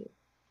to you?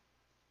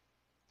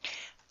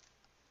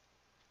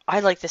 I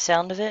like the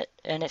sound of it,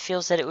 and it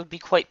feels that it would be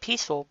quite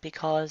peaceful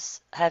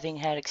because having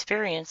had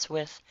experience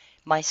with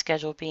my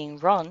schedule being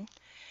run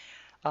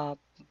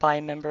by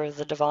a member of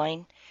the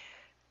divine,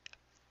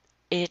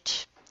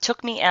 it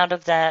took me out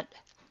of that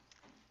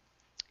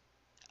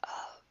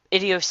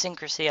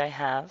idiosyncrasy I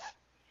have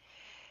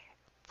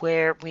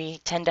where we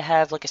tend to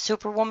have like a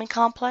superwoman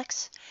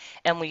complex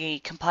and we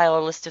compile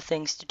a list of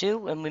things to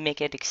do and we make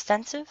it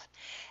extensive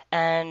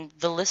and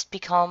the list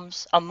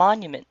becomes a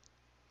monument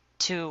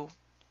to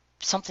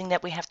something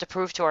that we have to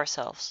prove to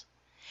ourselves.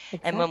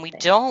 Exactly. And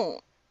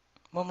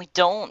when we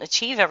don't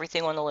achieve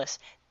everything on the list,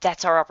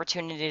 that's our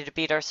opportunity to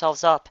beat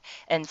ourselves up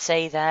and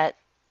say that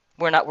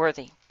we're not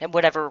worthy, and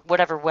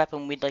whatever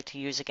weapon we'd like to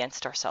use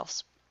against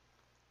ourselves.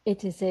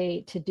 It is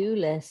a to-do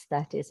list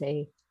that is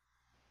a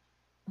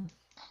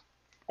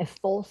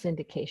false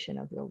indication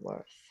of your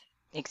worth.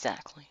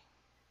 Exactly.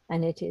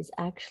 And it is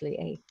actually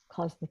a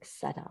cosmic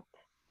setup.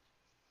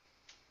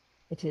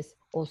 It is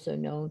also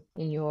known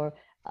in your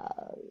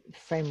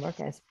framework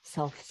as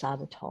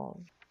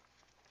self-sabotage.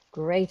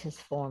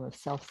 Greatest form of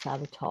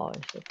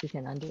self-sabotage that we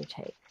can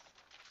undertake.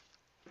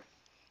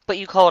 But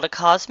you call it a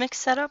cosmic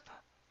setup?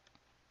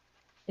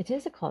 It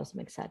is a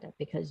cosmic setup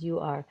because you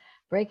are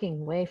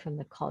breaking away from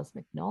the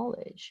cosmic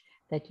knowledge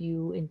that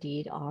you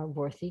indeed are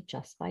worthy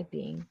just by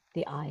being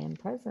the I am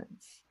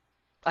presence.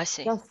 I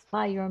see. Just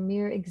by your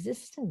mere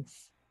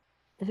existence.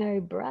 The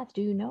very breath.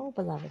 Do you know,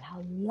 beloved,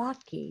 how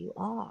lucky you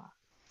are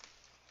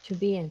to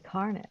be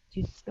incarnate?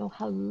 Do you know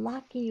how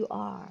lucky you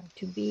are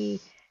to be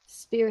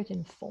spirit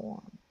in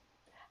form?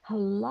 How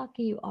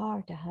lucky you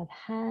are to have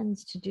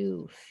hands to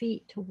do,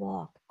 feet to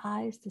walk,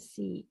 eyes to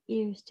see,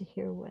 ears to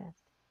hear with.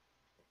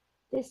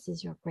 This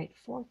is your great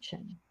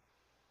fortune.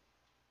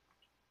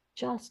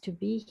 Just to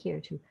be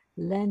here, to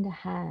lend a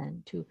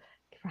hand, to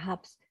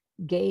perhaps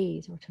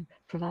gaze or to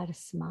provide a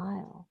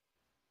smile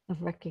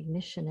of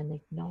recognition and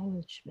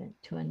acknowledgement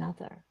to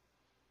another,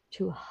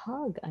 to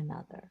hug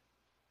another,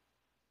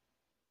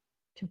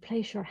 to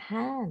place your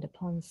hand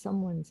upon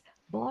someone's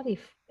body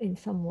in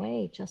some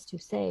way, just to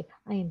say,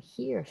 I am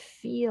here,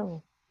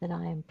 feel that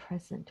I am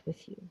present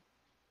with you.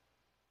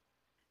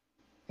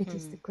 It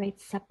is the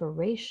great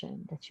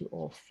separation that you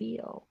all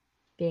feel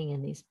being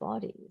in these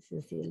bodies,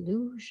 is the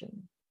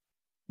illusion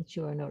that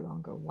you are no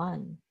longer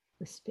one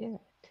with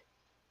spirit.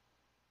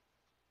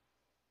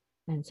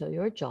 And so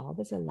your job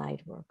as a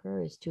light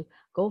worker is to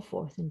go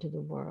forth into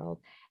the world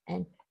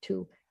and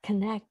to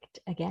connect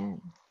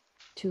again,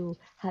 to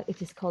have,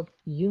 it is called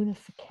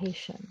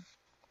unification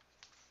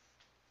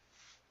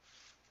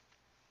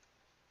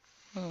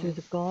through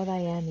the God I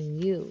am in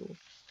you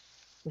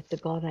with the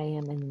God I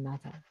am in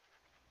another.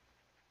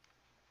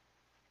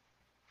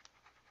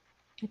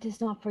 It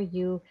is not for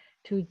you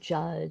to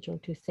judge or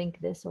to think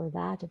this or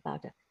that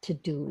about a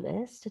to-do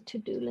list. A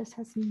to-do list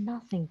has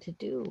nothing to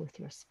do with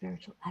your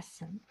spiritual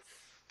essence,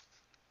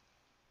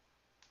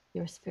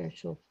 your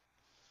spiritual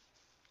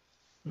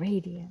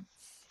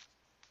radiance.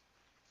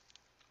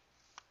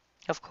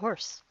 Of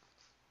course.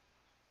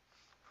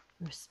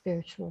 Your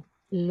spiritual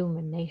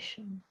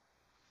illumination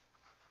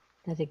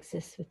that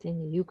exists within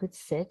you. You could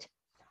sit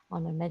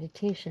on a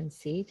meditation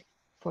seat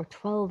for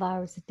 12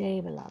 hours a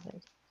day,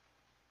 beloved,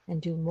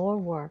 and do more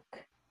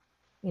work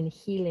in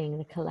healing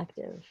the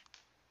collective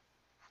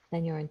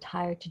than your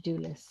entire to-do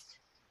list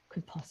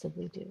could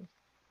possibly do,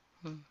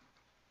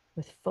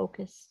 with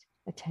focused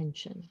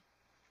attention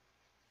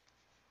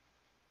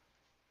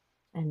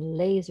and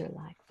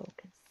laser-like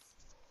focus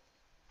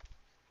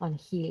on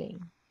healing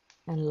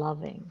and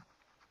loving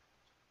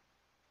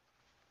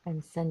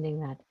and sending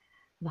that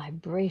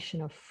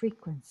vibration of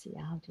frequency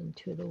out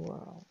into the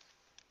world.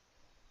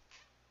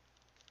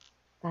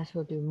 That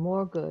will do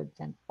more good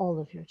than all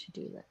of your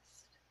to-do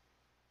list.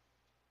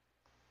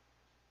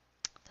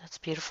 That's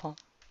beautiful.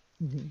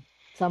 Mm-hmm.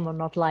 Some will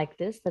not like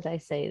this, that I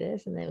say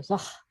this, and they will say,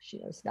 oh, she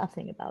knows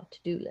nothing about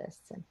to-do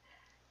lists. And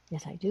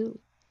yet I do.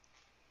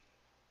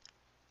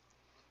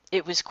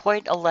 It was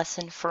quite a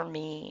lesson for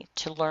me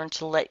to learn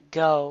to let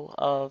go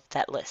of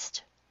that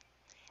list.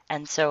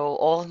 And so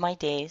all of my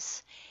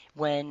days,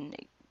 when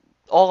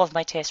all of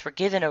my tasks were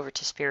given over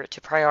to Spirit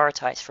to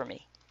prioritize for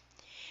me,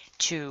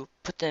 to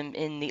put them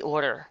in the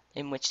order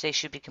in which they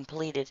should be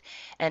completed,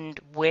 and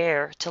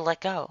where to let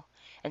go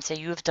and say,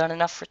 you have done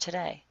enough for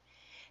today.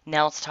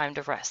 Now it's time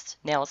to rest.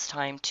 Now it's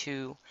time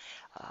to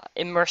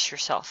immerse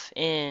yourself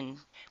in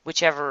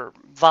whichever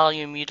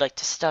volume you'd like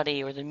to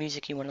study or the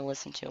music you want to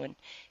listen to and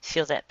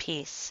feel that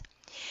peace.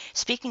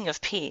 Speaking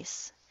of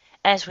peace,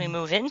 as we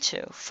move into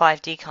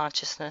 5D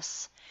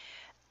consciousness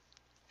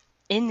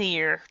in the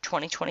year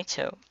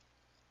 2022,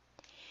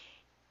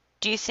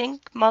 do you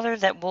think, Mother,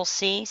 that we'll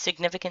see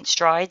significant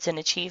strides and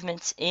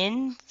achievements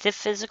in the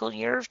physical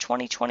year of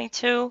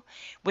 2022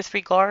 with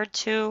regard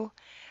to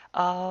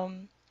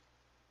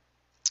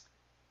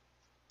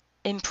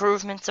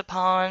improvements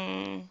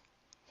upon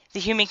the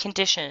human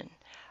condition,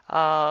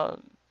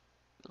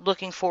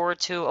 looking forward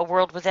to a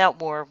world without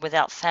war,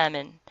 without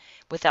famine,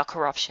 without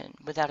corruption,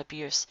 without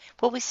abuse?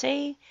 Will we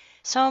see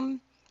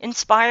some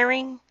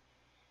inspiring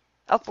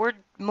upward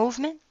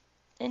movement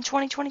in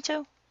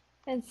 2022?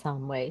 In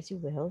some ways you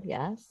will,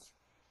 yes.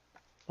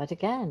 But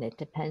again, it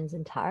depends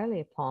entirely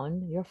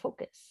upon your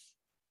focus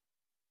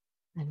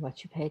and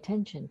what you pay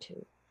attention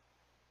to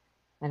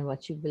and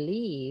what you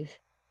believe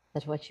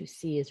that what you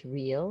see is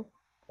real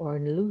or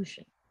an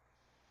illusion.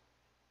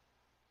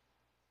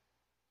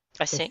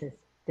 I see.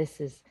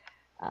 This is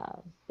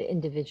the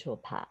individual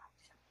path.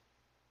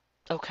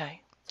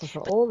 Okay. So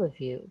for all of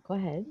you, go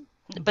ahead.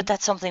 But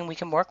that's something we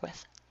can work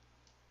with.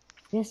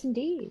 Yes,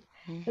 indeed.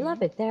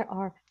 Beloved, there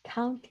are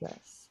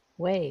countless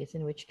ways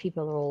in which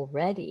people are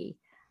already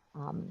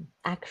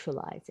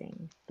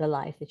actualizing the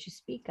life that you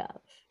speak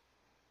of.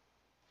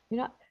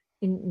 You're not,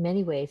 in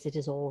many ways, it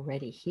is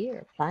already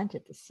here,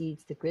 planted. The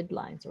seeds, the grid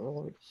lines are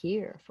already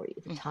here for you.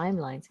 The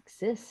timelines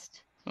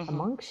exist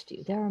amongst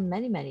you. There are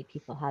many, many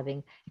people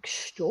having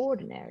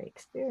extraordinary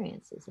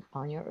experiences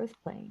upon your earth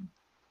plane.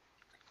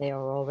 They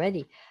are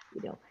already,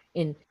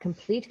 in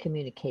complete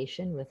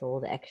communication with all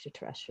the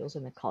extraterrestrials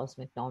and the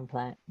cosmic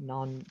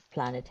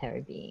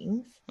non-planetary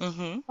beings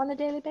on a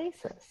daily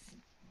basis.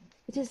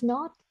 It is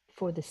not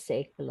for the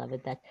sake,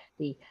 beloved, that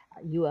the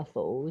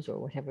UFOs or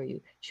whatever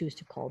you choose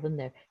to call them,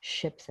 their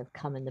ships have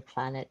come in the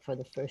planet for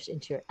the first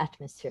into your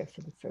atmosphere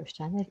for the first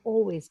time. They've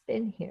always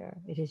been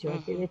here. It is your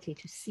ability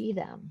to see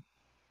them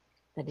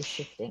that is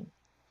shifting.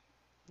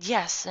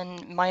 Yes,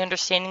 and my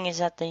understanding is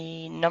that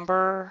the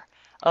number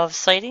of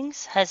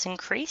sightings has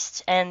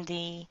increased and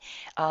the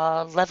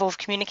level of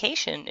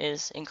communication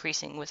is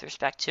increasing with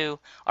respect to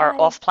our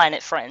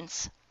off-planet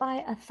friends.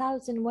 By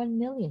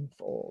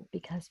 1,001,000,000-fold,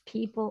 because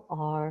people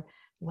are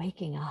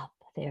waking up.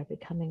 They are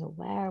becoming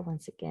aware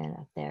once again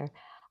of their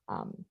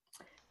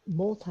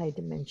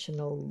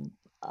multidimensional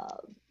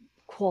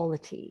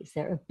qualities,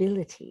 their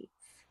abilities,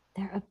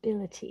 their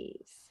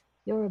abilities.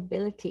 Your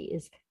ability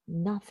is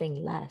nothing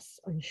less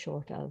and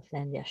short of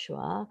than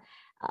Yeshua,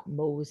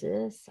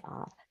 Moses,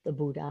 the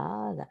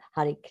Buddha, the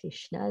Hare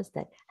Krishnas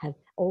that have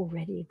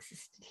already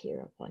existed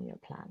here upon your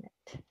planet.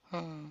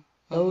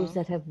 Those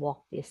that have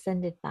walked, the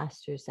ascended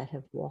masters that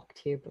have walked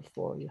here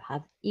before you,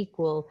 have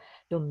equal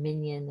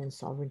dominion and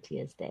sovereignty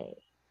as they.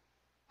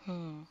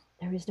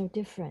 There is no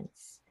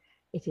difference.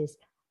 It is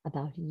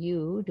about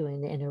you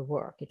doing the inner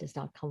work. It does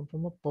not come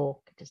from a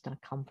book. It does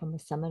not come from a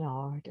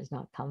seminar. It does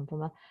not come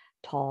from a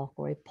talk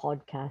or a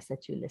podcast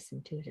that you listen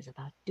to. It is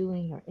about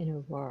doing your inner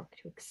work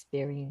to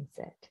experience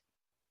it.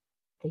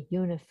 The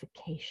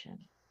unification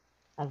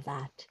of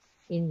that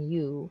in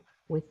you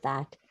with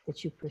that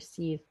you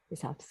perceive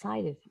is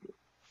outside of you.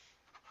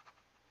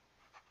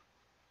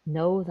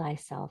 Know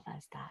thyself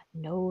as that.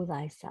 Know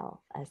thyself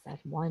as that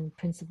one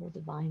principal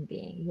divine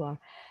being. You are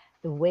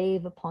the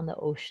wave upon the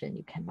ocean.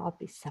 You cannot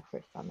be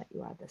separate from it.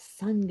 You are the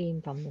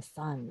sunbeam from the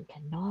sun. You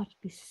cannot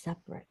be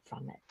separate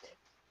from it.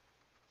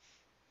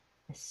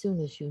 As soon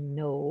as you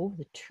know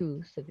the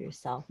truth of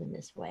yourself in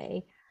this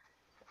way,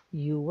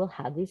 you will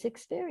have these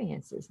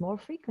experiences more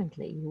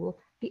frequently. You will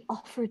be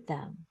offered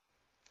them.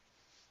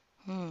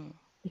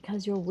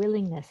 Because your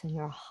willingness and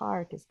your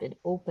heart has been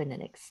open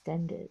and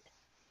extended.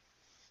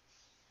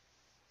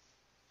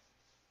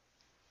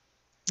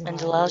 And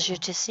allows you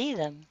to see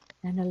them.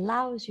 And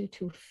allows you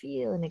to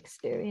feel and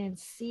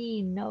experience,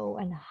 see, know,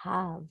 and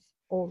have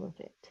all of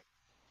it.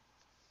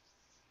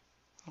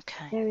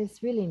 Okay. There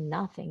is really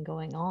nothing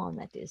going on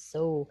that is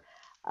so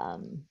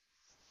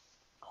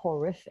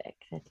horrific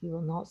that you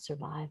will not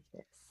survive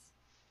this.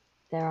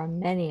 There are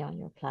many on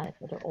your planet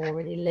that are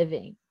already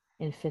living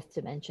in fifth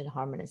dimension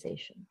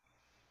harmonization.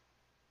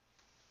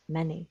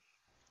 Many.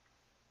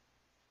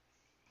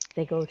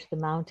 They go to the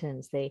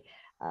mountains. They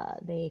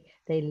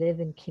live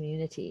in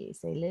communities.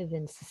 They live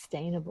in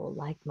sustainable,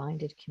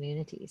 like-minded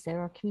communities. There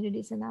are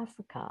communities in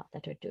Africa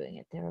that are doing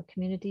it. There are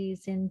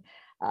communities in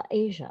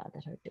Asia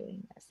that are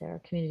doing this. There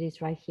are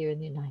communities right here in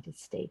the United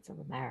States of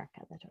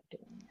America that are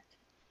doing it.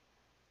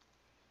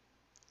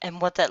 And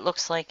what that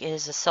looks like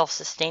is a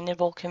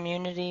self-sustainable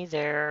community.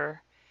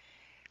 They're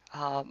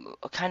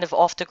kind of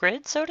off the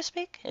grid, so to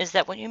speak. Is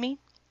that what you mean?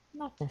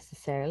 Not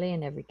necessarily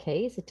in every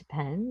case. It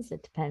depends.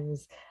 It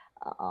depends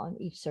on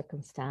each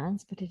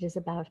circumstance, but it is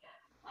about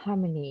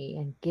harmony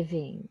and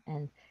giving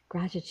and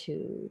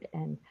gratitude,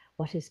 and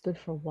what is good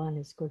for one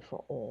is good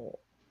for all.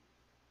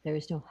 There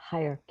is no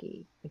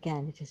hierarchy.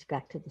 Again, it is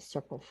back to the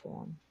circle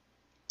form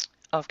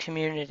of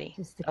community.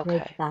 It is the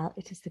great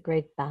it is the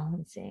great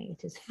balancing.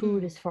 It is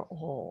food is for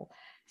all,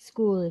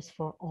 school is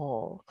for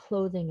all,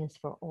 clothing is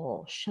for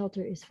all,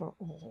 shelter is for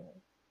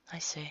all. I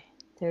see.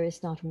 There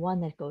is not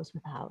one that goes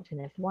without,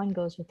 and if one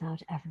goes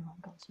without,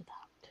 everyone goes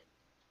without.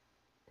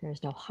 There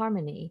is no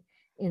harmony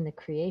in the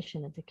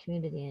creation of the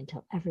community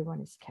until everyone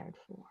is cared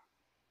for.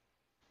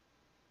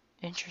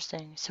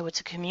 Interesting. So it's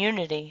a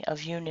community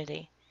of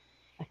unity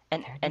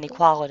and go.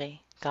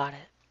 equality. Got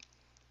it.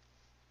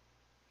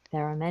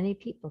 There are many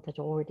people that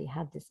already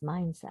have this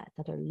mindset,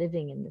 that are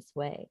living in this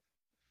way,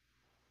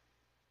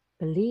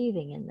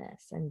 believing in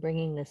this and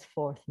bringing this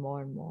forth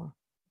more and more,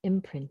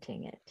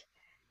 imprinting it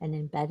and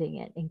embedding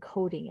it,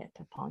 encoding it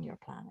upon your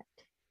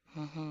planet.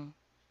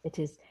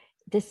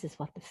 This is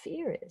what the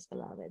fear is,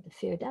 beloved. The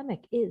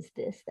fear-demic is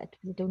this, that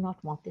we do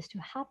not want this to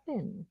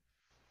happen,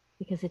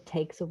 because it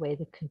takes away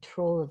the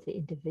control of the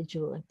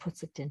individual and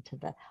puts it into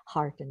the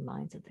heart and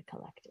minds of the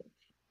collective.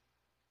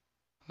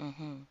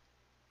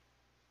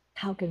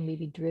 How can we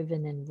be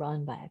driven and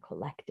run by a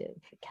collective?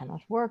 It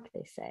cannot work,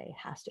 they say. It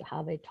has to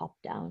have a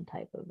top-down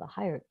type of a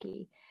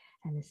hierarchy.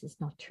 And this is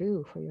not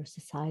true for your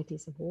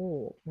societies of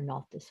old. We're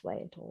not this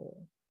way at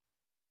all.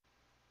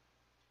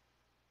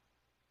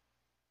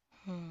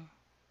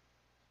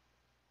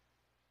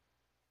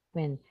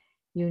 When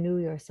you knew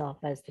yourself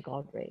as the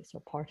God race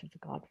or part of the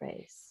God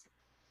race,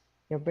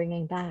 you're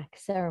bringing back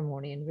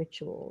ceremony and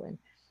ritual and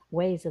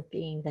ways of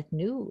being that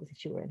knew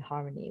that you were in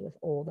harmony with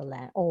all the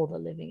land, all the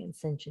living and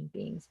sentient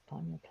beings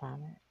upon your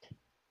planet.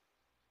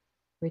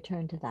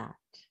 Return to that.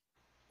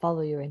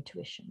 Follow your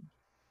intuition.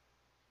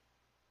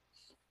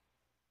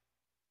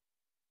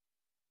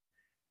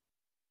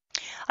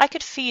 I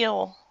could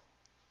feel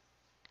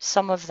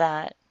some of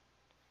that.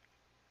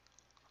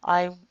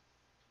 I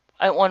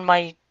on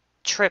my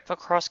trip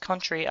across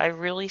country, I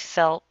really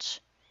felt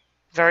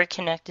very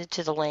connected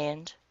to the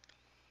land,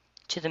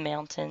 to the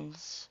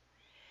mountains,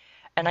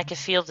 and I could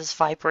feel this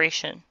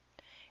vibration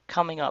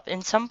coming up,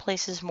 in some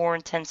places more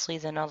intensely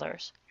than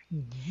others.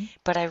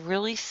 But I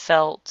really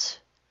felt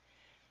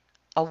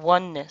a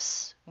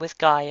oneness with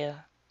Gaia,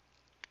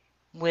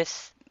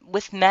 with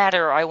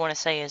matter, I want to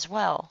say as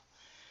well.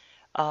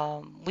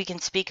 We can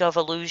speak of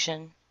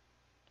illusion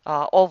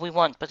all we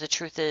want, but the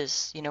truth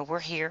is, we're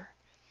here,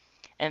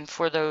 and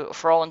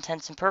for all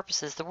intents and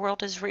purposes, the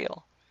world is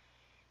real,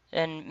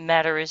 and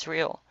matter is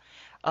real.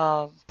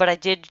 But I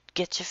did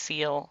get to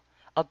feel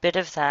a bit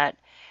of that,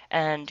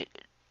 and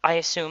I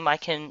assume I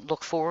can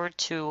look forward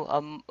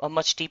to a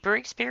much deeper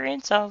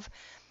experience of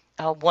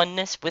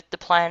oneness with the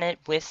planet,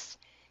 with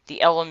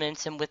the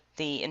elements, and with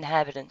the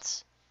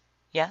inhabitants.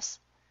 Yes?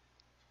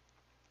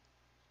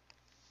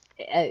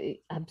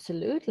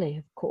 Absolutely,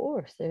 of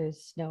course.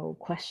 There's no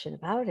question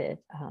about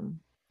it.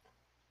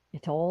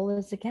 It all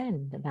is,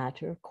 again, the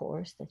matter, of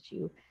course, that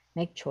you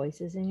make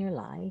choices in your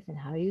life and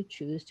how you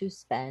choose to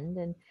spend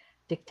and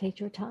dictate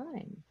your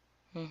time.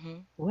 Mm-hmm.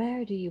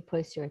 Where do you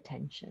place your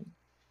attention?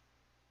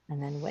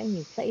 And then when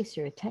you place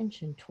your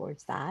attention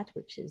towards that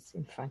which is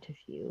in front of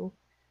you,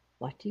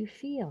 what do you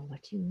feel?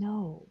 What do you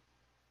know?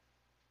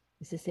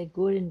 Is this a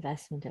good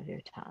investment of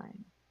your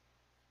time?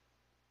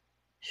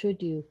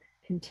 Should you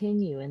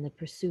continue in the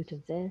pursuit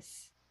of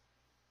this,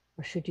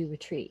 or should you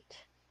retreat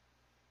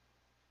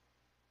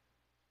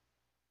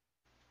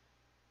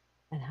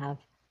and have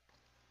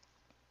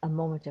a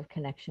moment of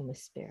connection with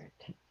spirit?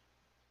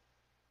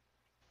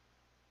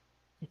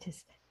 It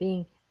is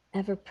being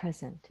ever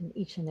present in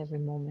each and every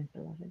moment,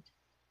 beloved.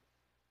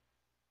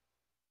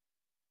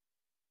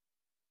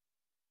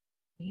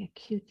 Being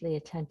acutely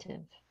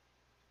attentive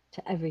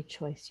to every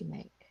choice you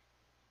make.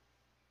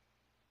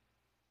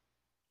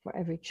 For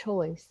every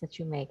choice that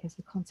you make is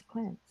a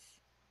consequence.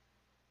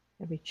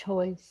 Every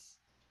choice,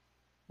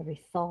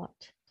 every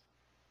thought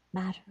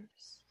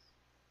matters.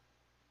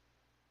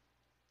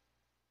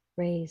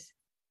 Raise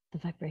the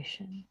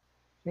vibration,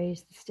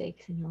 raise the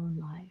stakes in your own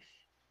life.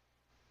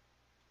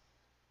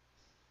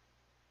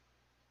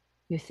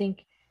 You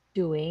think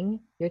doing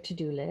your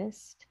to-do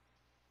list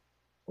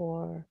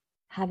or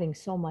having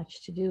so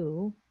much to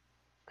do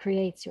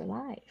creates your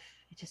life.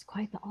 It is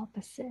quite the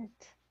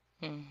opposite.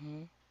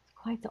 Mm-hmm. It's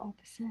quite the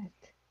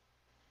opposite.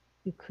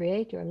 You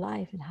create your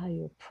life and how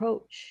you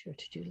approach your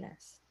to-do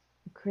list.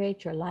 You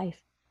create your life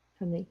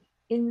from the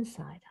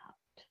inside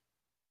out.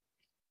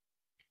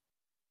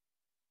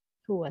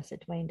 Who was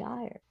it? Wayne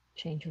Dyer.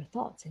 Change your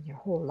thoughts and your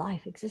whole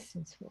life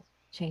existence will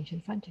change in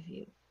front of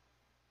you.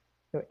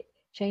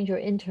 Change your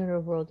internal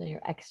world and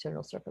your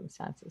external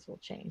circumstances will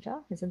change.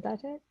 Huh? Isn't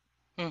that it?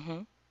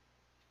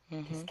 Mm-hmm.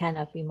 Mm-hmm. This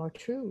cannot be more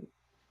true.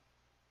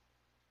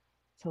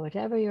 So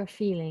whatever you're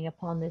feeling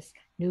upon this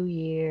new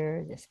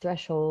year, this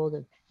threshold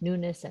of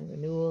newness and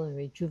renewal and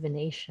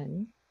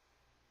rejuvenation,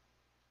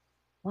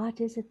 what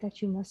is it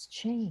that you must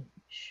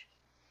change?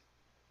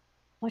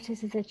 What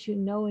is it that you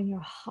know in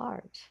your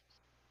heart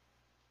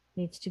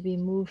needs to be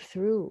moved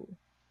through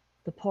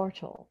the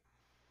portal,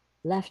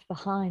 left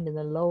behind in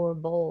the lower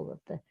bowl of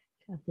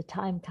the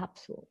time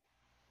capsule,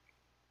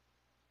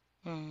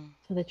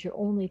 so that you're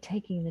only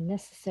taking the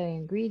necessary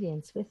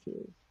ingredients with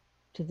you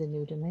to the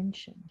new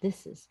dimension?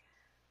 This is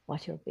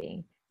what you're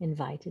being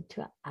invited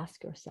to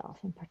ask yourself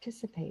and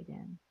participate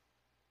in.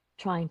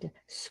 Trying to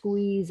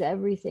squeeze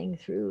everything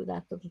through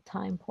that little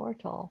time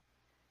portal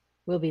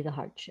will be the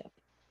hardship.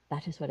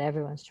 That is what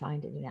everyone's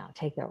trying to do now.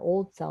 Take their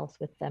old selves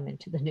with them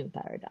into the new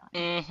paradigm.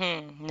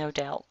 Mm-hmm. No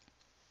doubt.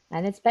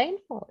 And it's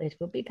painful. It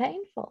will be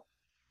painful.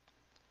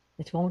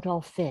 It won't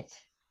all fit.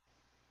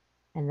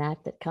 And that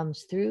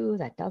comes through,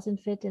 that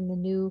doesn't fit in the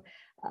new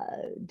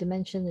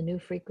dimension, the new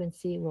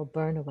frequency, will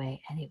burn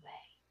away anyway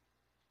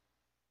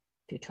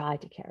if you try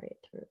to carry it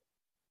through.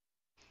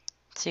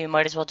 So you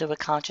might as well do it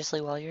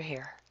consciously while you're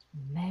here.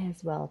 You may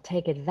as well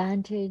take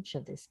advantage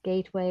of this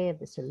gateway, of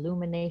this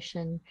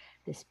illumination,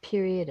 this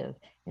period of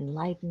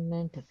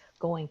enlightenment, of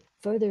going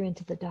further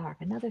into the dark.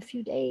 Another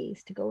few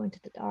days to go into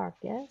the dark,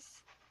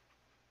 yes?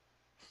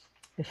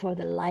 Before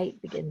the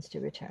light begins to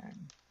return.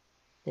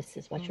 This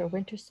is what your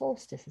winter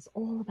solstice is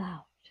all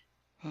about.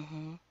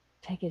 Mm-hmm.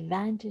 Take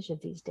advantage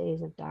of these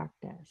days of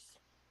darkness.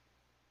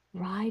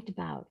 Write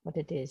about what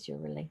it is you're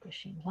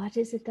relinquishing. What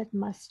is it that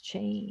must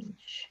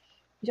change?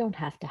 You don't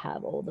have to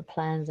have all the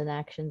plans and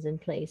actions in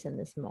place in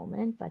this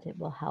moment, but it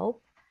will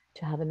help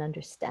to have an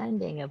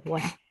understanding of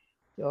what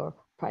your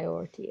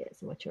priority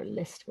is and what your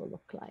list will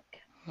look like.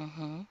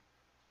 Mm-hmm.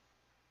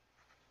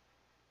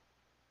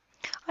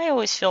 I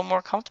always feel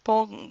more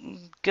comfortable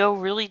go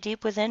really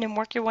deep within and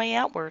work your way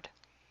outward.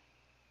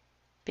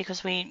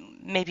 Because we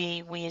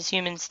as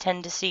humans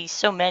tend to see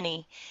so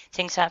many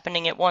things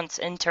happening at once,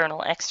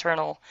 internal,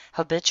 external,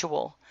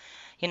 habitual,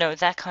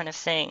 that kind of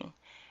thing.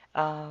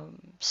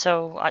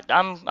 So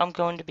I'm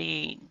going to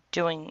be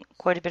doing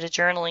quite a bit of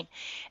journaling,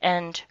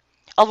 and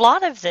a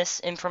lot of this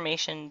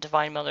information,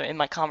 Divine Mother, in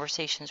my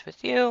conversations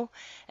with you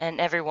and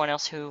everyone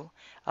else who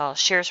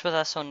shares with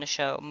us on the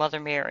show,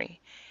 Mother Mary.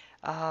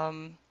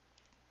 I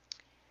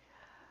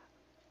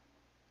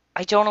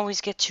don't always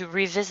get to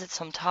revisit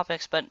some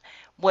topics, but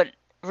what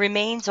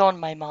remains on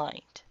my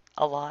mind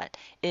a lot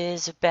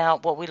is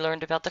about what we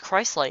learned about the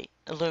Christ light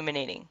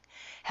illuminating,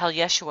 how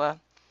Yeshua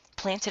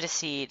planted a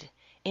seed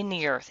in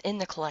the earth, in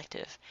the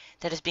collective,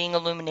 that is being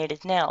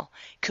illuminated now.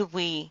 Could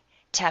we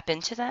tap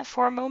into that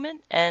for a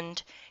moment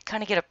and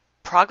kind of get a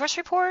progress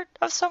report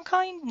of some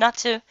kind? Not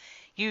to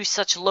use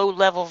such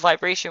low-level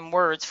vibration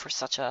words for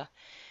such a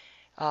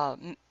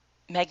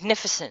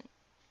magnificent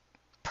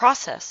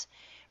process,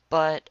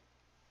 but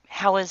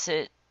how is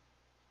it,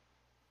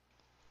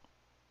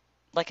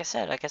 like I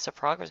said, I guess a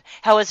progress.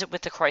 How is it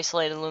with the Christ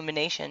light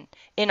illumination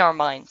in our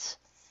minds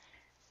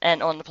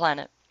and on the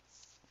planet?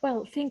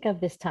 Well, think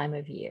of this time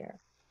of year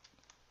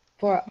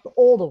for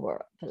all the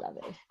world,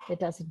 beloved. It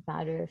doesn't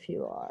matter if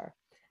you are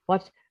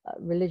what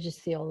religious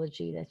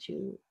theology that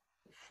you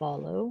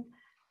follow.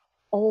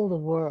 All the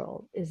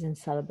world is in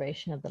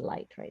celebration of the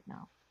light right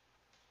now.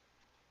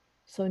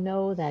 So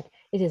know that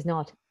it is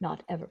not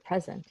ever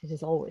present, it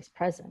is always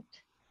present.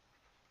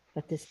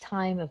 But this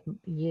time of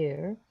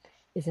year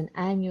is an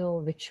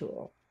annual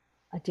ritual,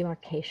 a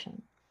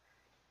demarcation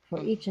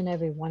for each and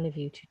every one of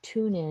you to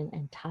tune in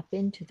and tap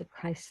into the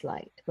Christ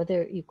light,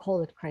 whether you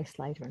call it Christ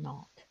light or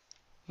not,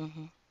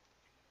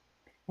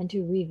 and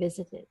to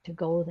revisit it, to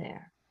go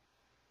there,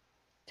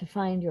 to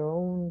find your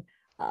own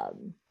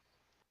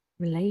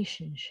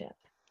relationship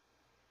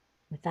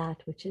with that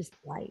which is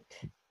light,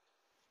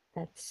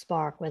 that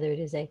spark, whether it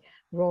is a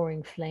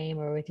roaring flame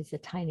or it is a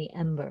tiny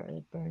ember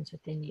that burns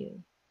within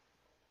you.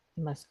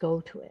 You must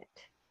go to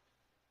it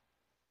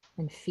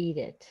and feed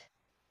it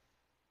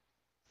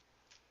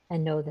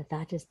and know that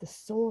that is the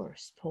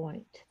source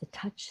point, the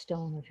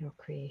touchstone of your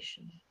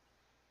creation.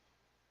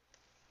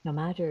 No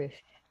matter if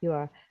you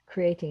are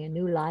creating a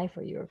new life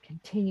or you're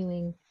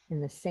continuing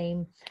in the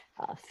same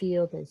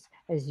field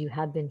as you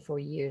have been for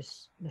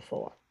years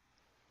before,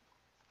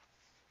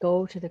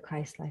 go to the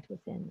Christ light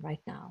within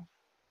right now.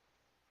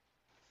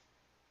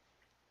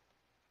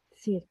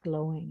 See it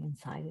glowing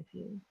inside of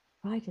you,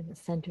 right in the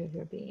center of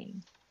your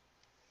being.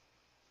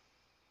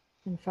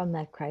 And from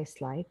that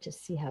Christ light,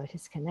 just see how it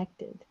is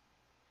connected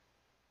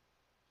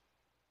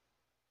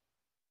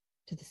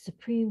to the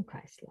supreme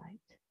Christ light.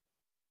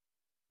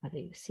 Whether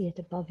you see it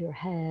above your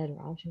head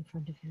or out in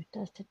front of you,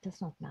 it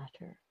does not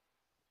matter.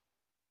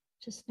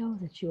 Just know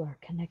that you are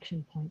a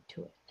connection point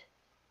to it.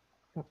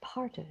 You're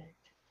part of it.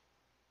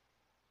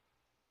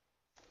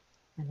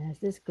 And as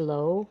this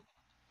glow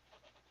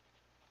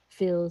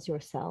fills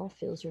yourself,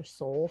 fills your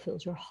soul,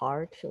 fills your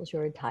heart, fills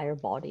your entire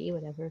body,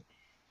 whatever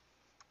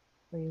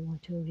where you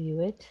want to view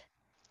it,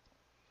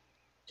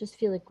 just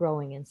feel it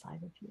growing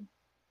inside of you.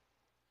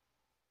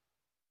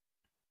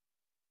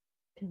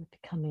 Feel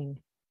it becoming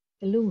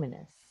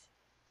luminous,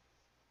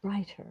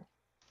 brighter,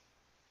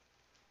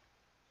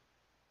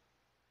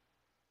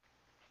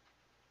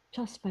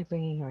 just by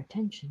bringing your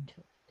attention to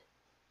it.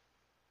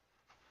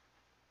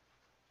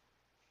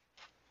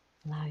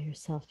 Allow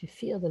yourself to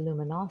feel the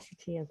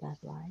luminosity of that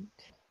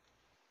light.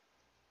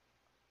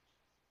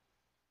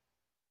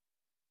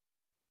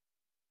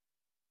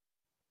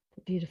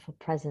 The beautiful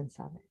presence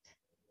of it.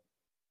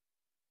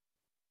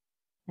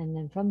 And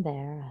then from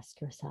there,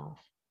 ask yourself,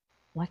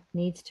 what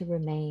needs to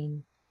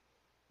remain?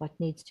 What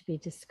needs to be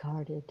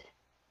discarded?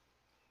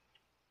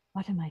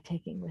 What am I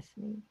taking with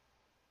me?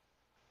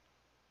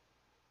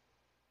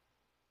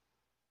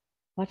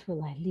 What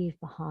will I leave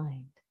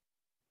behind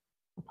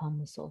upon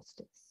the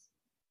solstice?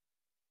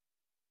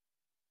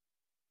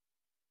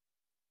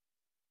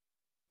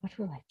 What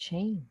will I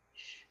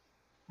change?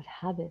 What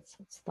habits,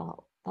 what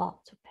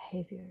thoughts, or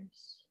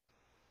behaviors?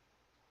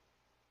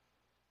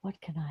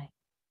 What can I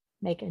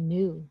make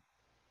anew?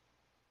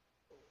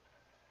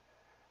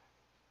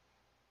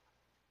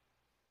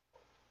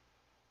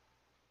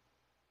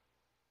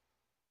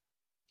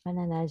 And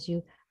then as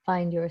you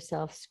find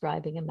yourself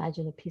scribing,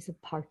 imagine a piece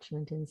of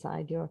parchment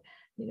inside your,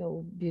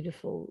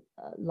 beautiful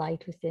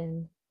light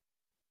within,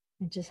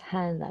 and just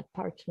hand that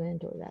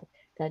parchment or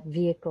that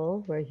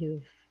vehicle where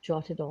you've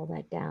jotted all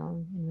that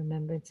down in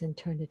remembrance and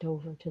turn it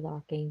over to the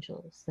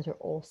archangels that are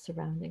all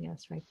surrounding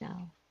us right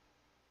now.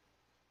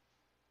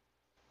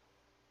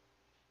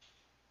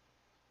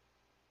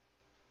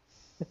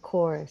 The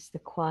chorus, the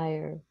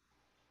choir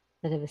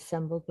that have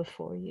assembled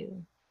before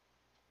you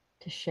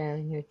to share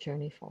in your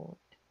journey forward.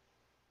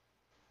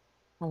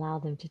 Allow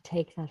them to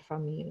take that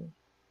from you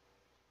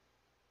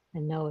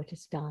and know it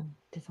is done,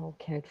 it is all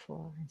cared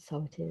for, and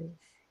so it is.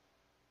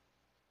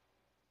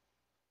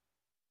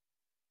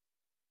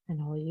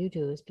 And all you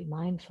do is be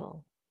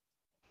mindful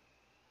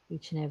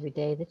each and every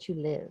day that you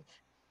live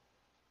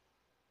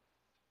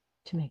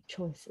to make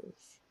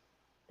choices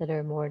that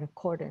are more in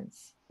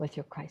accordance with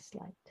your Christ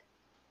light.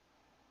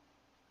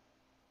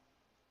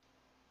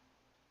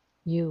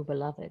 You,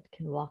 beloved,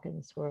 can walk in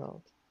this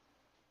world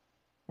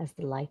as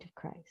the light of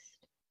Christ.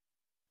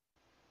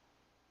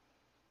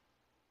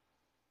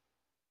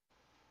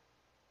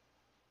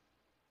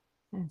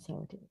 And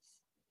so it is.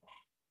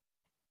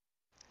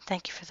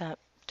 Thank you for that,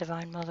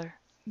 Divine Mother.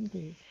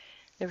 Indeed.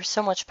 There was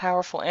so much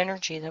powerful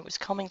energy that was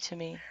coming to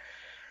me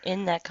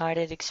in that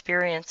guided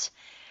experience.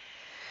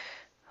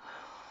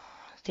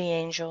 The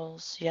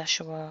angels,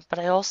 Yeshua, but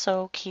I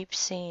also keep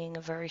seeing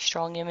a very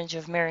strong image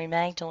of Mary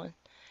Magdalene.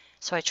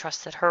 So I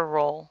trust that her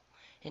role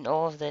in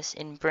all of this,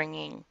 in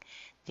bringing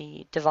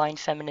the divine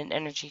feminine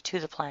energy to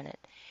the planet,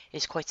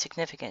 is quite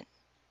significant.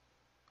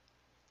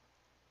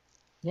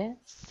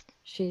 Yes,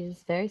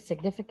 she's very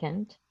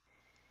significant.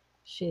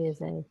 She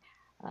is a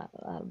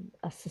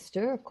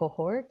sister, a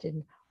cohort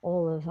in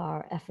all of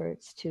our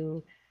efforts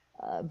to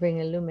bring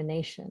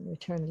illumination,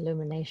 return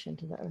illumination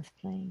to the earth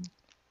plane.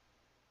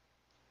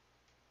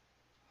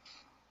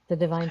 The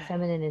divine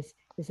feminine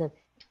is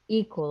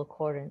equal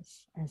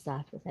accordance as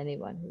that with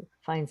anyone who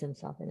finds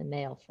himself in a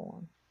male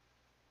form.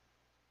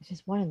 It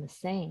is one and the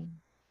same.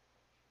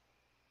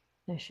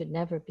 There should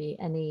never be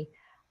any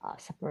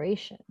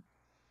separation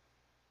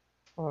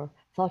or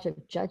thought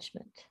of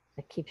judgment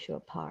that keeps you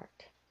apart.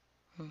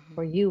 Mm-hmm.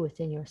 For you,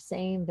 within your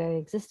same very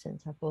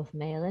existence, are both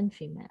male and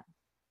female.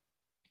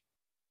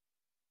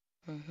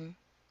 Mm-hmm.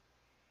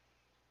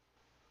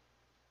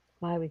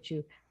 Why would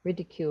you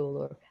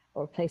ridicule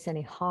or place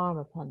any harm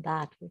upon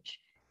that which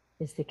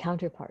is the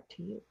counterpart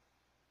to you,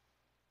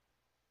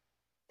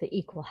 the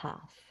equal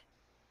half?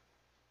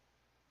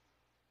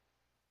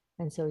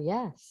 And so,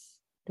 yes,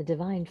 the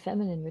divine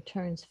feminine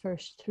returns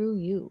first through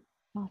you,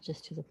 not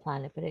just to the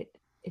planet, but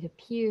it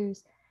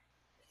appears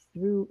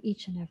through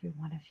each and every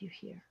one of you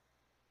here.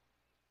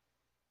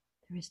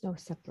 There is no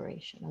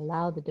separation.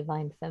 Allow the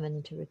divine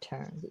feminine to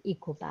return, the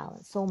equal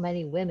balance. So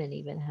many women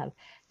even have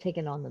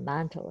taken on the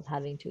mantle of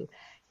having to,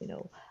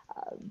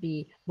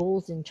 be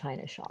bulls in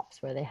china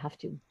shops where they have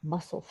to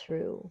muscle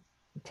through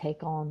and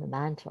take on the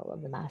mantle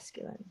of the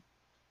masculine.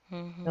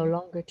 Mm-hmm. No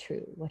longer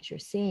true. What you're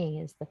seeing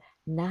is the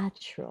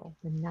natural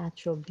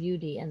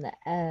beauty and the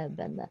ebb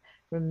and the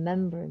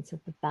remembrance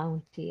of the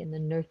bounty and the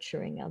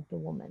nurturing of the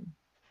woman,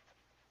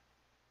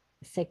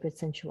 the sacred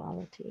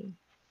sensuality.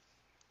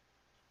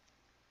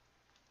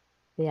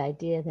 The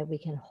idea that we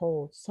can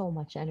hold so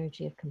much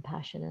energy of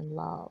compassion and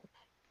love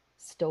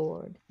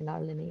stored in our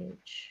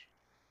lineage.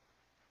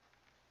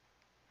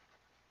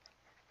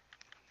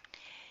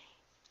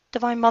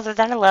 Divine Mother,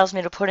 that allows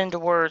me to put into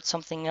words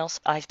something else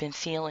I've been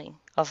feeling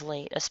of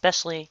late,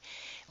 especially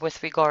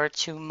with regard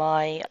to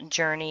my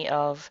journey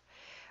of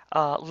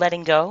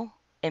letting go,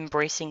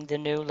 embracing the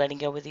new, letting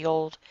go of the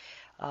old,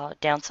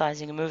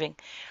 downsizing and moving.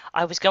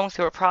 I was going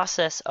through a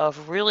process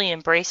of really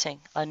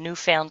embracing a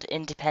newfound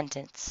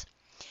independence,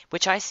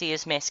 which I see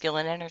as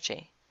masculine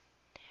energy.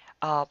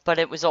 But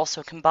it was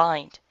also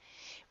combined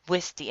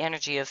with the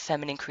energy of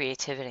feminine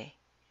creativity.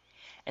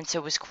 And so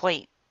it was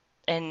quite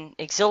an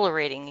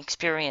exhilarating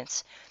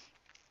experience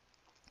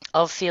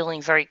of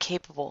feeling very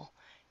capable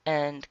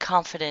and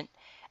confident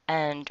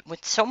and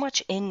with so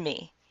much in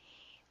me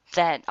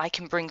that I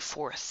can bring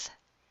forth.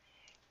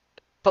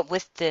 But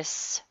with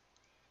this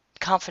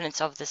confidence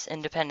of this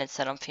independence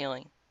that I'm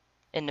feeling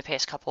in the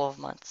past couple of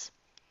months.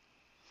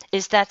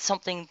 Is that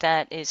something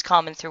that is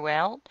common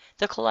throughout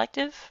the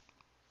collective?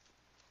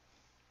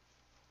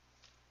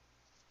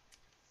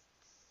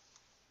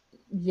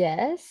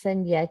 Yes,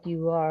 and yet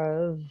you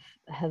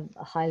have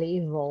a highly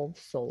evolved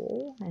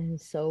soul, and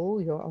so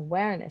your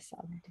awareness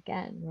of it,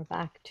 again, we're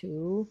back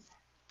to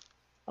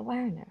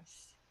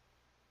awareness.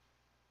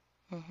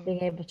 Mm-hmm.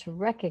 Being able to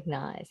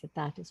recognize that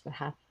that is what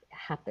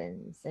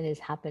happens and is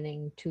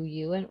happening to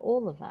you and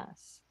all of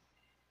us.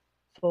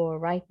 For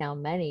right now,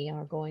 many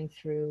are going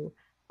through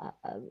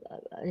an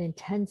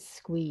intense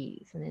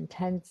squeeze, an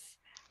intense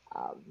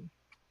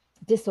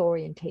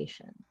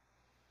disorientation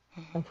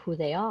Mm-hmm. of who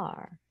they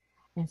are.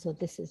 And so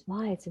this is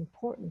why it's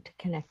important to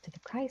connect to the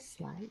Christ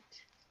light.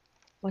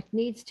 What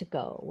needs to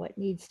go? What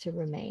needs to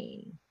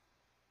remain?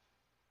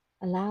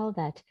 Allow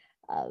that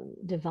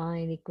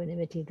divine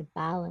equanimity, the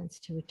balance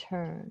to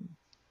return,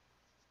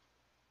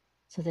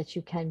 so that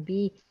you can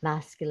be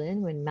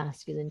masculine when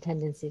masculine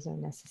tendencies are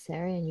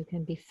necessary, and you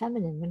can be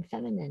feminine when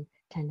feminine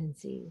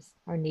tendencies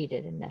are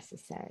needed and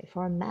necessary.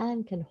 For a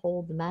man can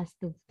hold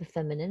the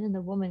feminine, and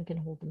the woman can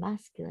hold the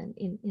masculine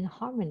in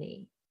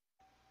harmony.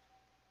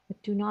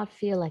 But do not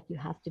feel like you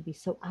have to be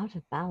so out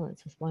of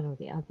balance with one or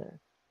the other.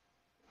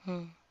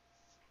 Mm-hmm.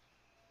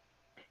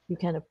 You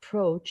can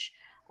approach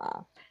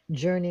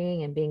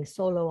journeying and being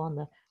solo on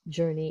the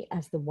journey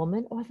as the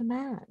woman or the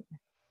man.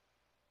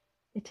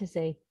 It is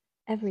a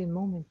every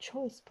moment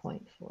choice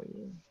point for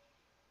you.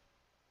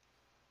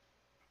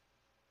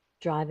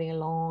 Driving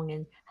along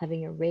and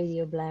having a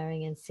radio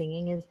blaring and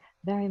singing is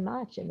very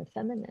much in the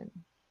feminine.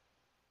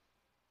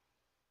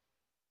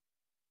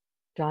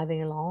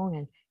 Driving along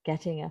and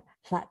getting a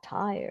flat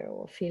tire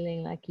or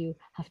feeling like you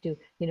have to,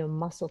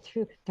 muscle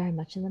through, very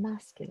much in the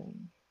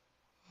masculine.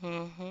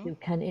 Mm-hmm. You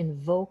can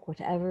invoke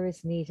whatever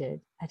is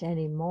needed at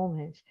any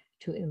moment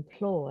to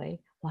employ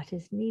what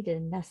is needed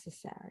and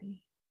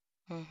necessary.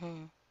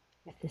 Mm-hmm.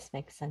 If this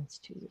makes sense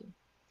to you.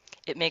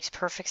 It makes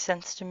perfect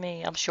sense to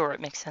me. I'm sure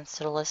it makes sense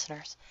to the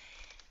listeners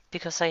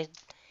because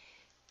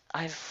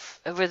I've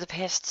over the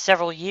past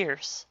several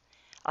years,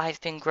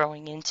 I've been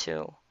growing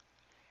into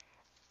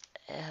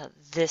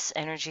this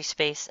energy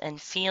space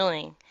and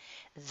feeling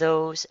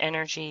those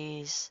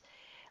energies.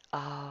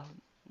 Uh,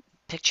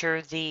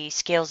 Picture the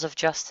scales of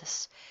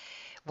justice.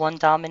 One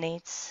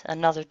dominates,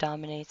 another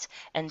dominates,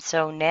 and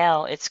so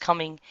now it's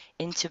coming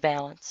into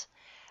balance.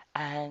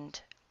 And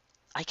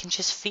I can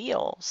just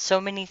feel so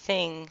many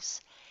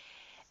things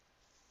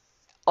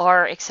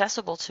are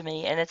accessible to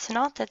me, and it's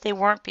not that they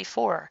weren't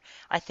before.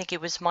 I think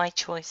it was my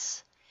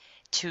choice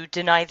to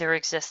deny their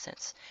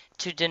existence,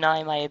 to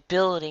deny my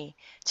ability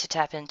to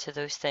tap into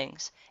those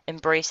things,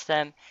 embrace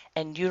them,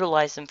 and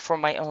utilize them for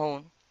my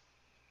own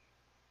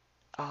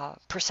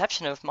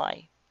perception of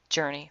my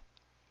journey.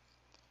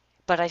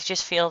 But I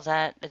just feel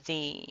that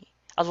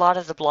a lot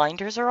of the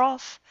blinders are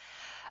off,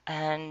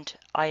 and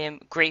I am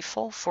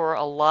grateful for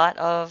a lot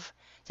of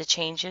the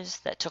changes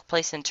that took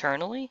place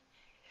internally.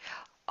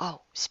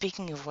 Oh,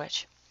 speaking of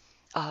which,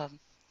 um,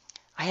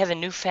 I have a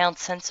newfound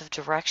sense of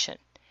direction,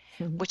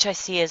 which I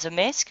see as a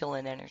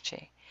masculine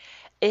energy.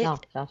 No,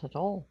 It, not at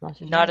all. Not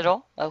at not at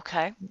all. all,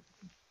 okay,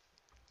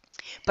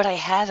 but I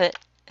have it,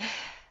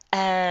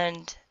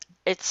 and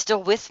it's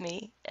still with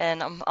me,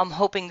 and I'm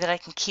hoping that I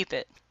can keep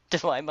it.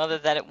 To my mother,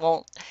 that it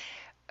won't.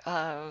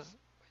 Uh,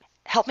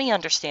 Help me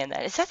understand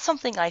that. Is that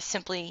something I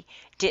simply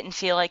didn't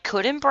feel I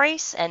could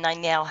embrace and I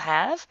now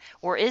have?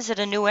 Or is it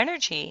a new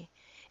energy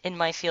in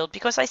my field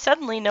because I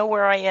suddenly know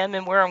where I am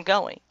and where I'm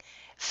going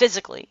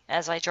physically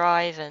as I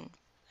drive and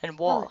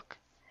Well, walk?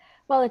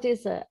 well, it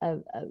is a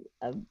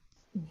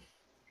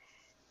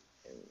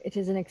it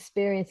is an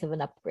experience of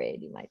an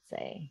upgrade, you might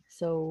say.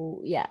 So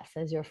yes,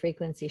 as your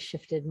frequency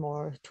shifted,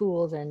 more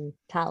tools and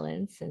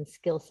talents and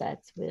skill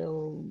sets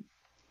will,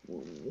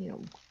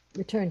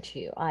 return to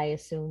you. I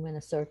assume and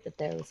assert that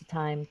there was a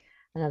time,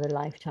 another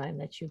lifetime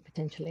that you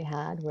potentially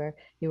had where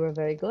you were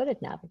very good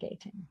at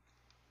navigating.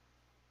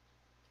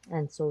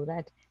 And so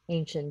that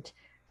ancient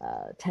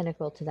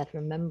tentacle to that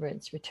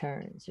remembrance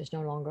returns. There's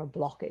no longer a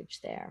blockage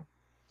there.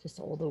 Just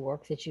all the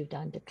work that you've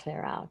done to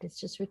clear out, it's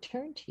just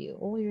returned to you.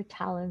 All your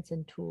talents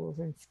and tools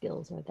and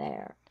skills are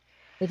there.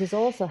 It is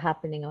also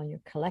happening on your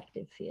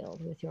collective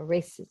field with your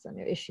racism,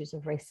 your issues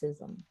of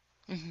racism.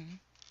 Mm-hmm.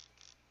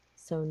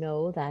 So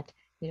know that,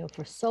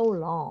 for so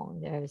long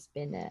there has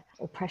been an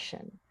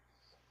oppression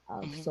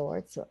of Mm-hmm.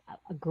 sorts,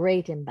 a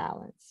great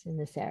imbalance in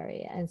this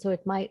area. And so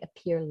it might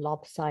appear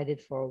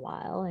lopsided for a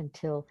while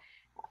until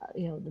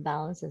the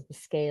balance, as the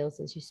scales,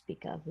 as you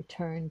speak of,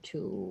 return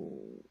to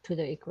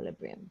their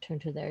equilibrium, turn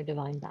to their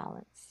divine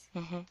balance.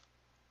 Mm-hmm.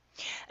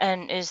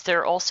 And is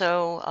there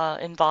also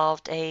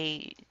involved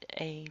a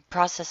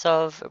process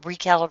of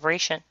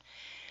recalibration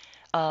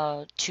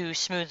to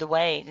smooth the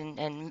way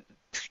and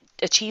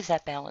achieve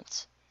that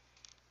balance?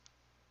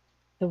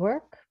 The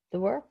work,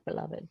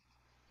 beloved,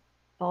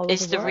 follow the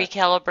Is the work.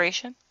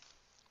 recalibration?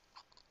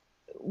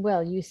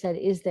 Well, you said,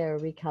 is there a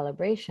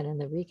recalibration? And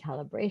the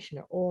recalibration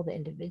are all the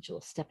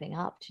individuals stepping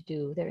up to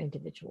do their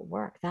individual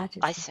work. That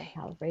is I the see.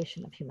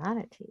 recalibration of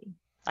humanity.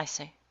 I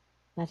see.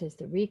 That is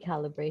the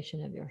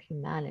recalibration of your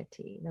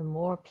humanity. The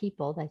more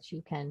people that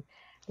you can,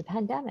 the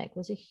pandemic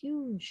was a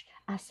huge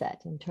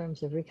asset in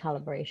terms of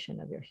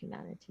recalibration of your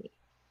humanity,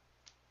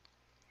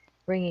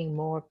 bringing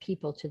more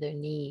people to their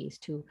knees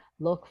to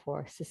look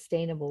for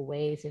sustainable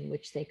ways in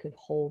which they could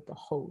hold the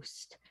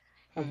host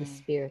of the Mm.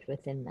 spirit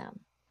within them.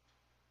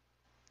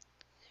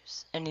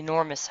 There's an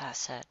enormous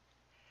asset.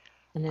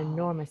 An Um,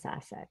 enormous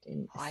asset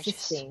in I just,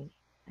 assisting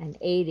and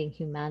aiding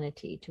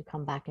humanity to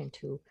come back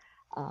into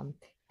um,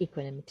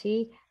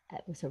 equanimity.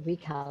 It was a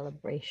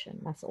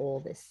recalibration. That's all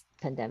this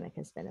pandemic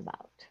has been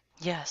about.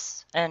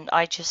 yes. And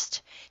I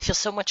just feel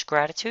so much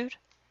gratitude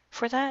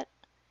for that,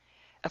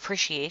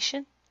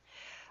 appreciation.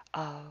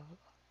 Uh,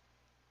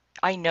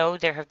 I know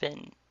there have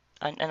been,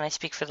 and I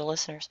speak for the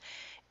listeners,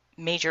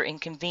 major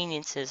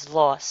inconveniences,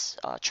 loss,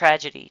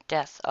 tragedy,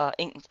 death,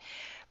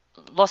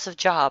 loss of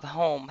job,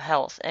 home,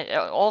 health,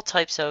 all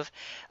types of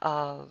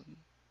uh,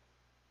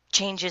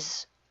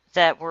 changes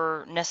that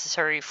were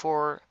necessary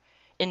for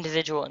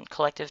individual and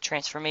collective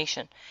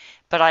transformation.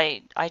 But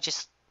I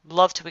just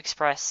love to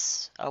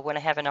express, when I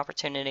have an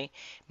opportunity,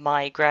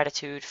 my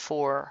gratitude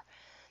for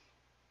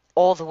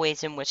all the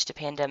ways in which the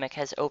pandemic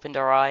has opened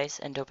our eyes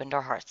and opened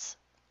our hearts.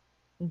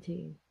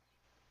 Indeed.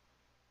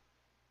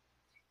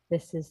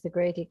 This is the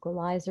great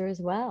equalizer as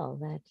well,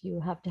 that you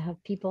have to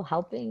have people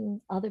helping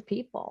other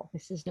people.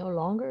 This is no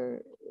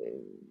longer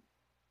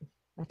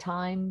a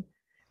time,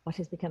 what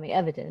is becoming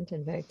evident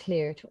and very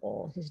clear to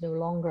all, it is no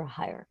longer a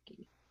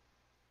hierarchy.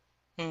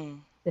 Mm,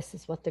 This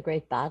is what the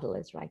great battle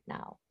is right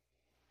now,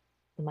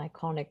 the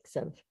Myconics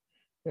of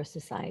your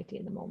society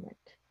in the moment,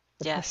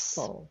 the push yes.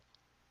 pull.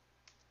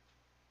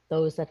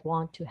 Those that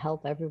want to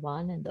help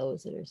everyone and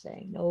those that are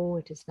saying, no,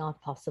 it is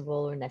not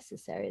possible or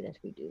necessary that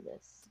we do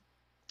this.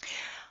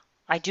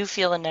 I do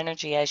feel an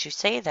energy as you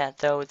say that,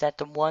 though, that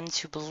the ones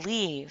who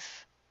believe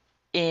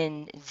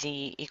in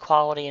the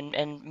equality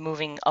and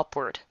moving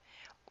upward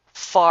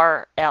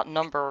far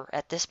outnumber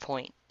at this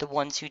point the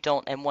ones who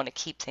don't and want to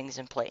keep things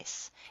in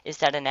place. Is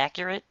that an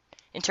accurate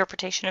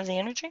interpretation of the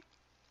energy?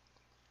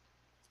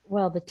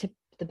 Well,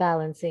 the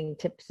balancing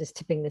tips is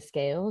tipping the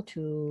scale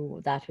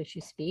to that which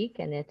you speak,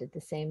 and at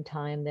the same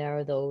time, there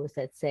are those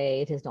that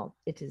say it is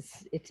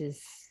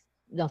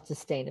not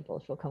sustainable.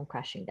 It will come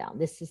crashing down.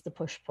 This is the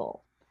push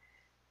pull.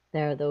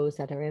 There are those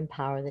that are in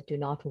power that do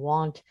not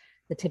want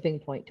the tipping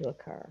point to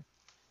occur,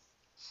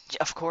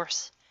 Of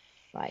course.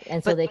 right?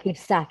 And so But they keep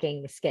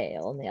stacking the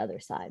scale on the other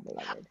side,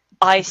 beloved.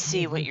 I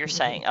see what you're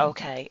saying.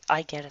 Okay,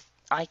 I get it.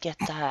 I get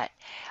that.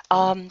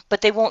 Yeah. But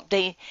they won't,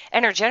 they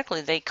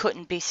energetically, they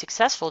couldn't be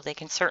successful. They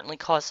can certainly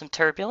cause some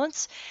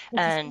turbulence It is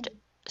and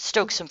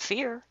stoke some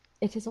fear.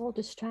 it is all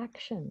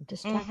distraction,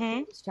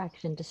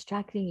 Mm-hmm.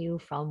 distracting you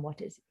from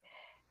what is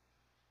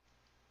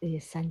the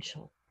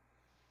essential.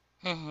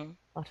 Mm-hmm.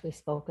 What we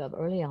spoke of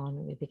early on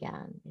when we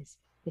began is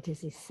it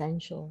is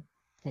essential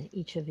that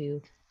each of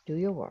you do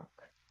your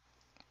work,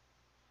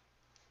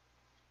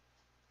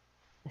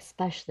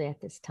 especially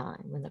at this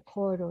time when the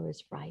corridor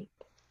is ripe,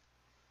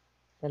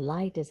 the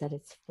light is at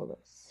its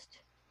fullest.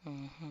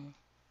 Mm-hmm.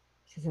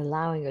 She's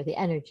allowing, or the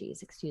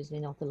energies, excuse me,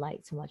 not the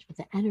light so much, but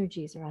the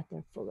energies are at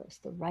their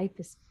fullest, the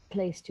ripest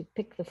place to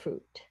pick the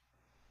fruit.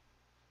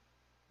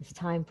 It's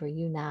time for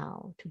you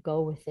now to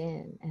go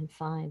within and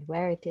find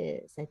where it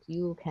is that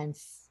you can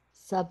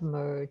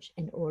submerge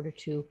in order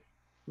to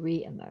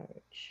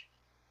re-emerge.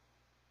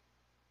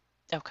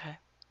 Okay.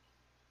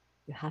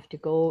 You have to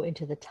go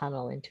into the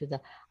tunnel, into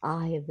the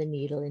eye of the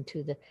needle,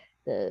 into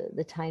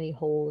the tiny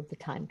hole of the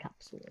time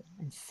capsule,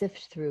 and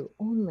sift through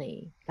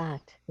only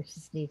that which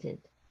is needed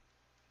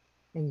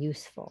and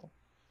useful.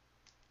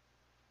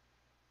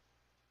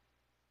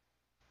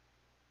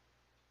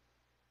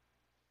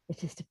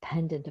 It is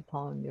dependent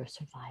upon your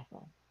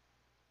survival.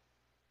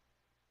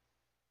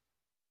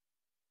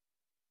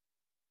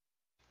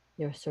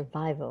 Your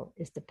survival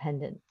is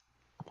dependent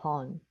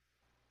upon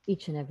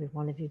each and every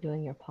one of you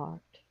doing your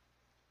part.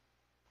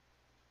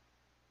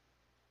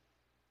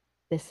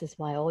 This is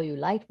why all you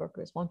light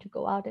workers want to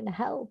go out and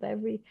help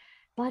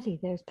everybody.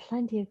 There's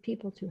plenty of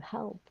people to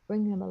help.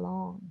 Bring them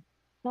along,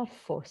 not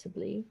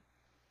forcibly,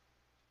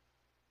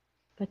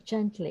 but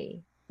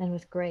gently and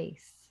with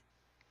grace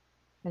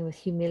and with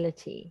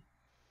humility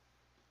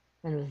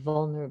and with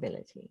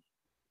vulnerability.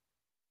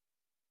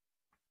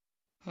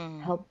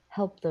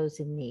 Help those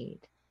in need.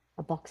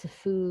 A box of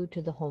food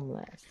to the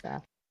homeless,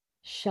 a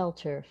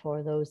shelter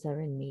for those that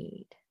are in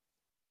need,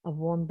 a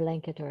warm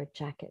blanket or a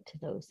jacket to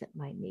those that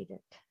might need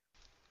it.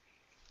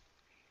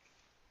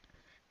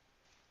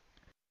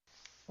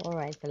 All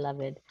right,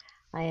 beloved.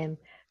 I am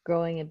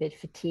growing a bit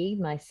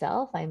fatigued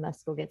myself. I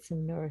must go get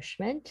some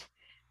nourishment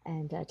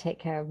and take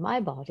care of my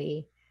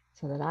body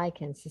so that I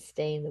can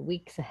sustain the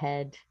weeks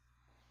ahead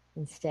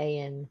and stay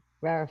in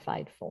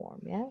rarefied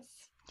form. Yes?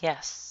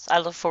 Yes. I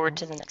look forward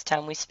to the next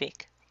time we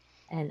speak.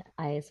 And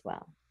I as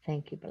well.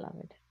 Thank you,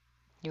 beloved.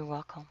 You're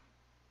welcome.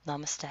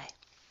 Namaste.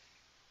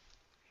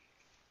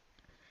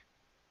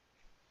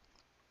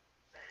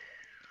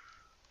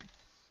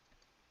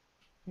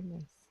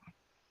 Goodness.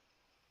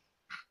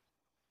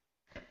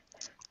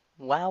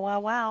 Wow, wow,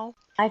 wow.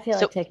 I feel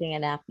like taking a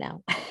nap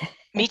now.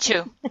 Me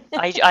too.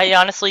 I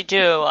honestly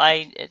do.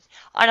 I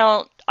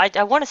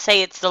want to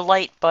say it's the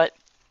light, but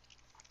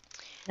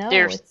no,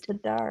 it's the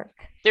dark.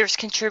 There's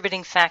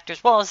contributing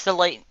factors. Well, as the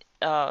light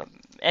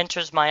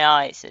enters my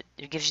eyes,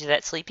 it gives you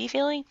that sleepy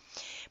feeling.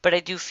 But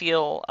I do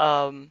feel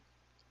I'm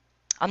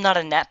not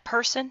a nap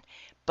person,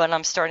 but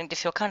I'm starting to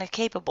feel kind of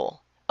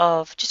capable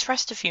of just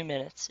rest a few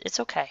minutes. It's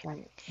okay.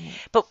 Right.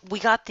 But we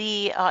got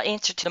the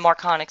answer to the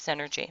Marconics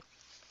energy.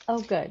 Oh,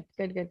 good.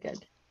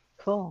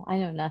 Cool. I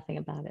know nothing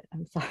about it.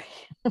 I'm sorry.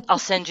 I'll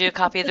send you a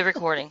copy of the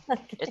recording.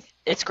 Okay.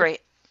 It's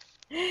great.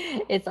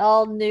 It's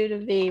all new to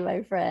me,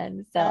 my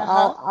friend. So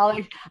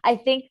I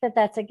think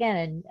that's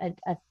again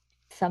a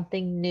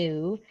something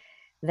new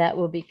that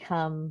will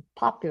become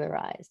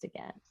popularized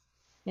again.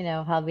 You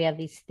know how we have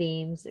these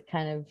themes that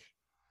kind of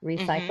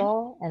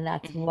recycle, and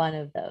that's one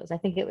of those. I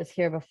think it was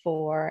here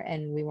before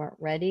and we weren't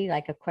ready,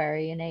 like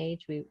Aquarian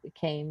age. We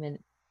came and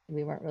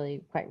we weren't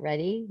really quite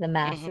ready, the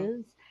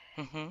masses.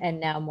 And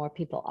now more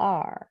people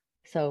are.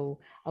 So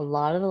a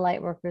lot of the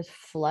light workers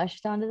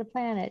flushed onto the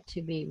planet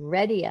to be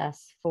ready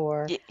us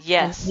for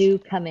the new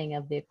coming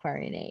of the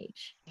Aquarian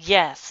age.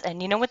 Yes.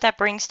 And you know what that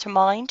brings to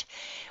mind?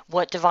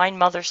 What Divine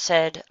Mother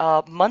said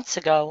months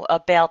ago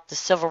about the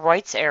Civil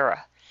Rights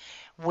era,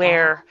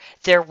 where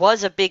there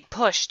was a big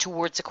push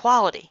towards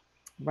equality.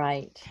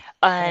 Right.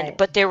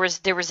 But there was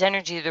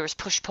energy, there was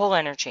push-pull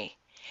energy,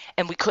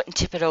 and we couldn't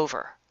tip it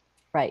over.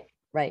 Right.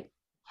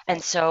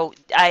 And so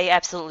I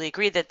absolutely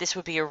agree that this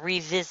would be a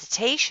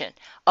revisitation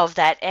of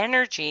that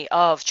energy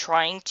of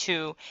trying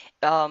to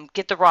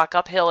get the rock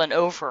uphill and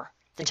over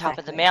the top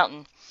of the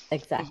mountain.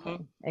 Exactly.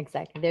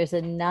 There's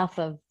enough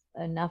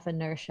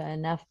inertia,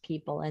 enough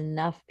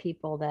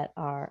people that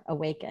are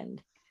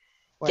awakened.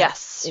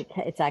 Yes.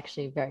 It's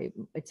actually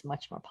it's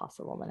much more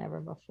possible than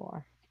ever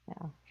before.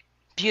 Yeah.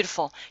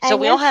 Beautiful. So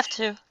we all have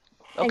to.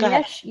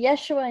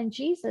 Yeshua and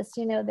Jesus,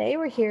 they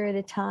were here at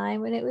a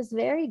time when it was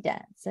very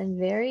dense and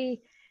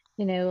very,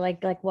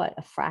 like what,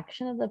 a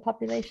fraction of the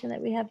population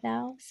that we have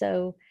now.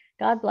 So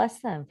God bless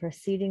them for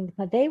seeding.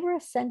 But they were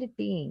ascended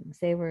beings.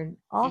 They were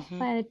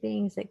off-planet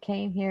beings that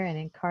came here and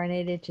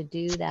incarnated to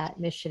do that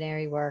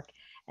missionary work.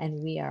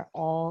 And we are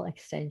all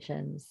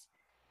extensions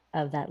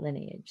of that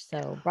lineage.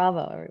 So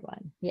bravo,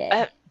 everyone.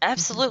 Yay.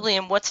 Absolutely.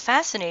 And what's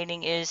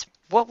fascinating is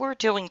what we're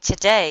doing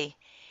today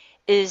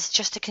is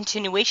just a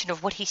continuation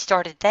of what he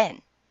started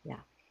then.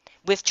 Yeah.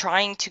 With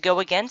trying to go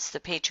against the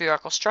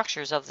patriarchal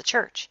structures of the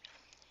church.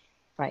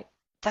 Right.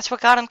 That's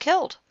what got him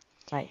killed.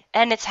 Right.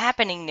 And it's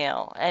happening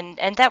now. And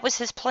that was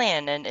his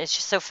plan. And it's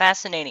just so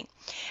fascinating.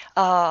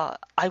 I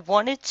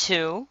wanted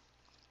to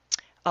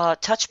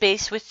touch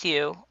base with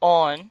you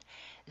on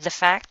the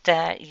fact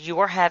that you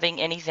are having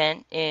an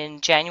event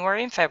in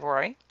January and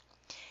February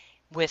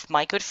with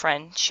my good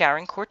friend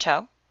Sharon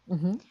Courteau.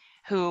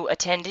 who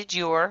attended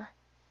your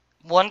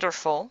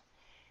wonderful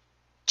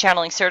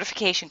channeling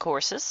certification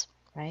courses,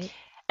 right?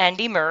 and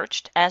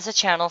emerged as a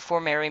channel for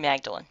Mary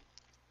Magdalene.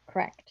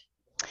 Correct.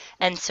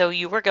 And so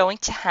you were going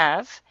to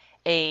have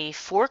a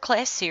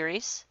 4-class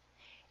series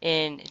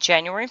in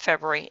January and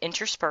February,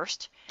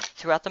 interspersed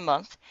throughout the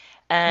month.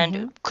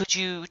 And could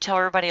you tell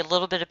everybody a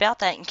little bit about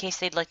that in case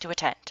they'd like to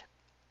attend?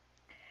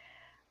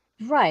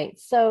 Right.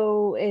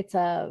 So it's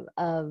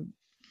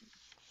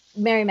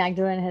Mary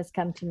Magdalene has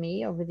come to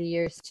me over the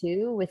years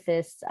too with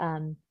this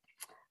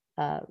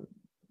uh,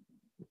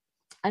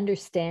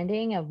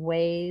 understanding of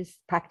ways,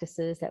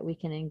 practices that we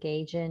can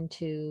engage in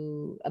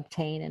to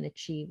obtain and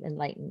achieve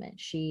enlightenment.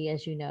 She,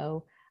 as you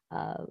know,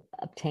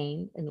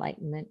 obtained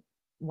enlightenment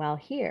while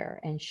here,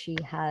 and she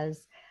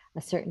has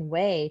a certain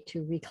way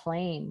to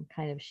reclaim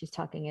kind of, she's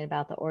talking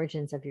about the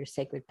origins of your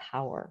sacred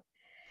power.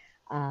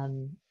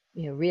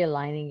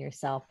 Realigning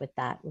yourself with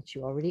that which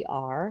you already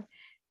are,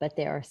 but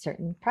there are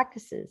certain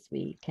practices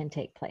we can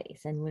take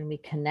place. And when we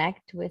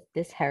connect with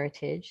this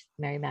heritage,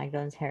 Mary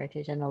Magdalene's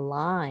heritage, and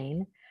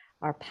align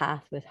our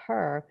path with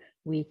her,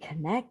 we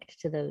connect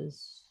to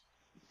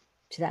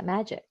that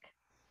magic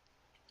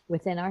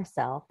within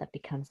ourselves that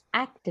becomes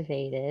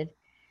activated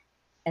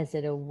as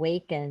it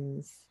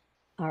awakens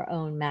our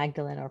own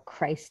Magdalene or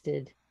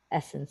Christed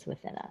essence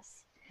within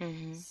us.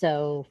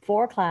 So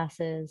 4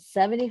 classes,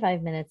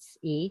 75 minutes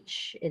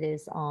each. It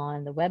is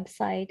on the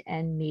website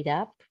and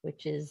Meetup,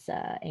 which is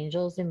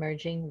Angels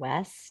Emerging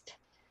West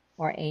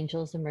or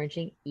Angels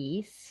Emerging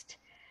East,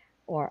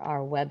 or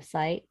our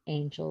website,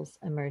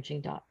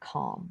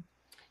 angelsemerging.com.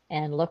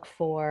 And look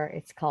for,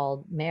 it's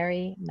called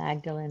Mary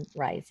Magdalene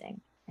Rising,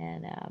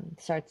 and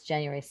starts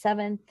January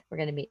 7th. We're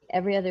going to meet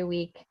every other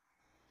week.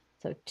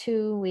 So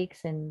 2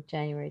 weeks in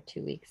January,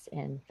 2 weeks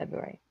in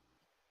February.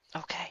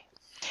 Okay.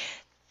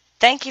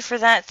 Thank you for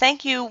that.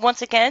 Thank you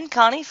once again,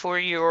 Connie, for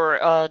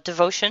your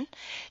devotion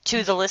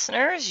to the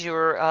listeners,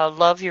 your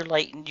love, your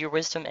light, your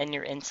wisdom, and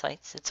your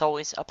insights. It's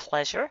always a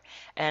pleasure,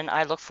 and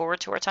I look forward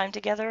to our time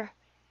together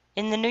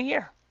in the new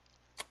year.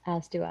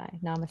 As do I.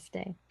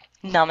 Namaste.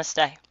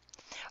 Namaste.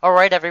 All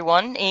right,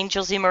 everyone.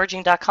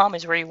 AngelsEmerging.com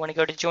is where you want to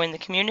go to join the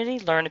community,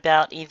 learn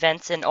about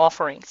events and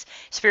offerings.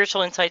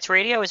 Spiritual Insights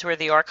Radio is where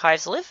the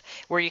archives live,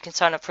 where you can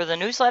sign up for the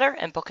newsletter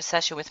and book a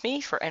session with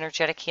me for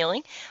energetic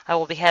healing. I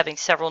will be having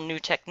several new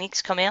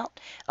techniques come out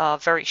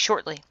very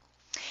shortly.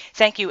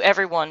 Thank you,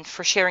 everyone,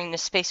 for sharing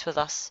this space with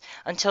us.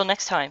 Until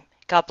next time,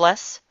 God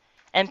bless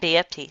and be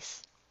at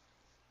peace.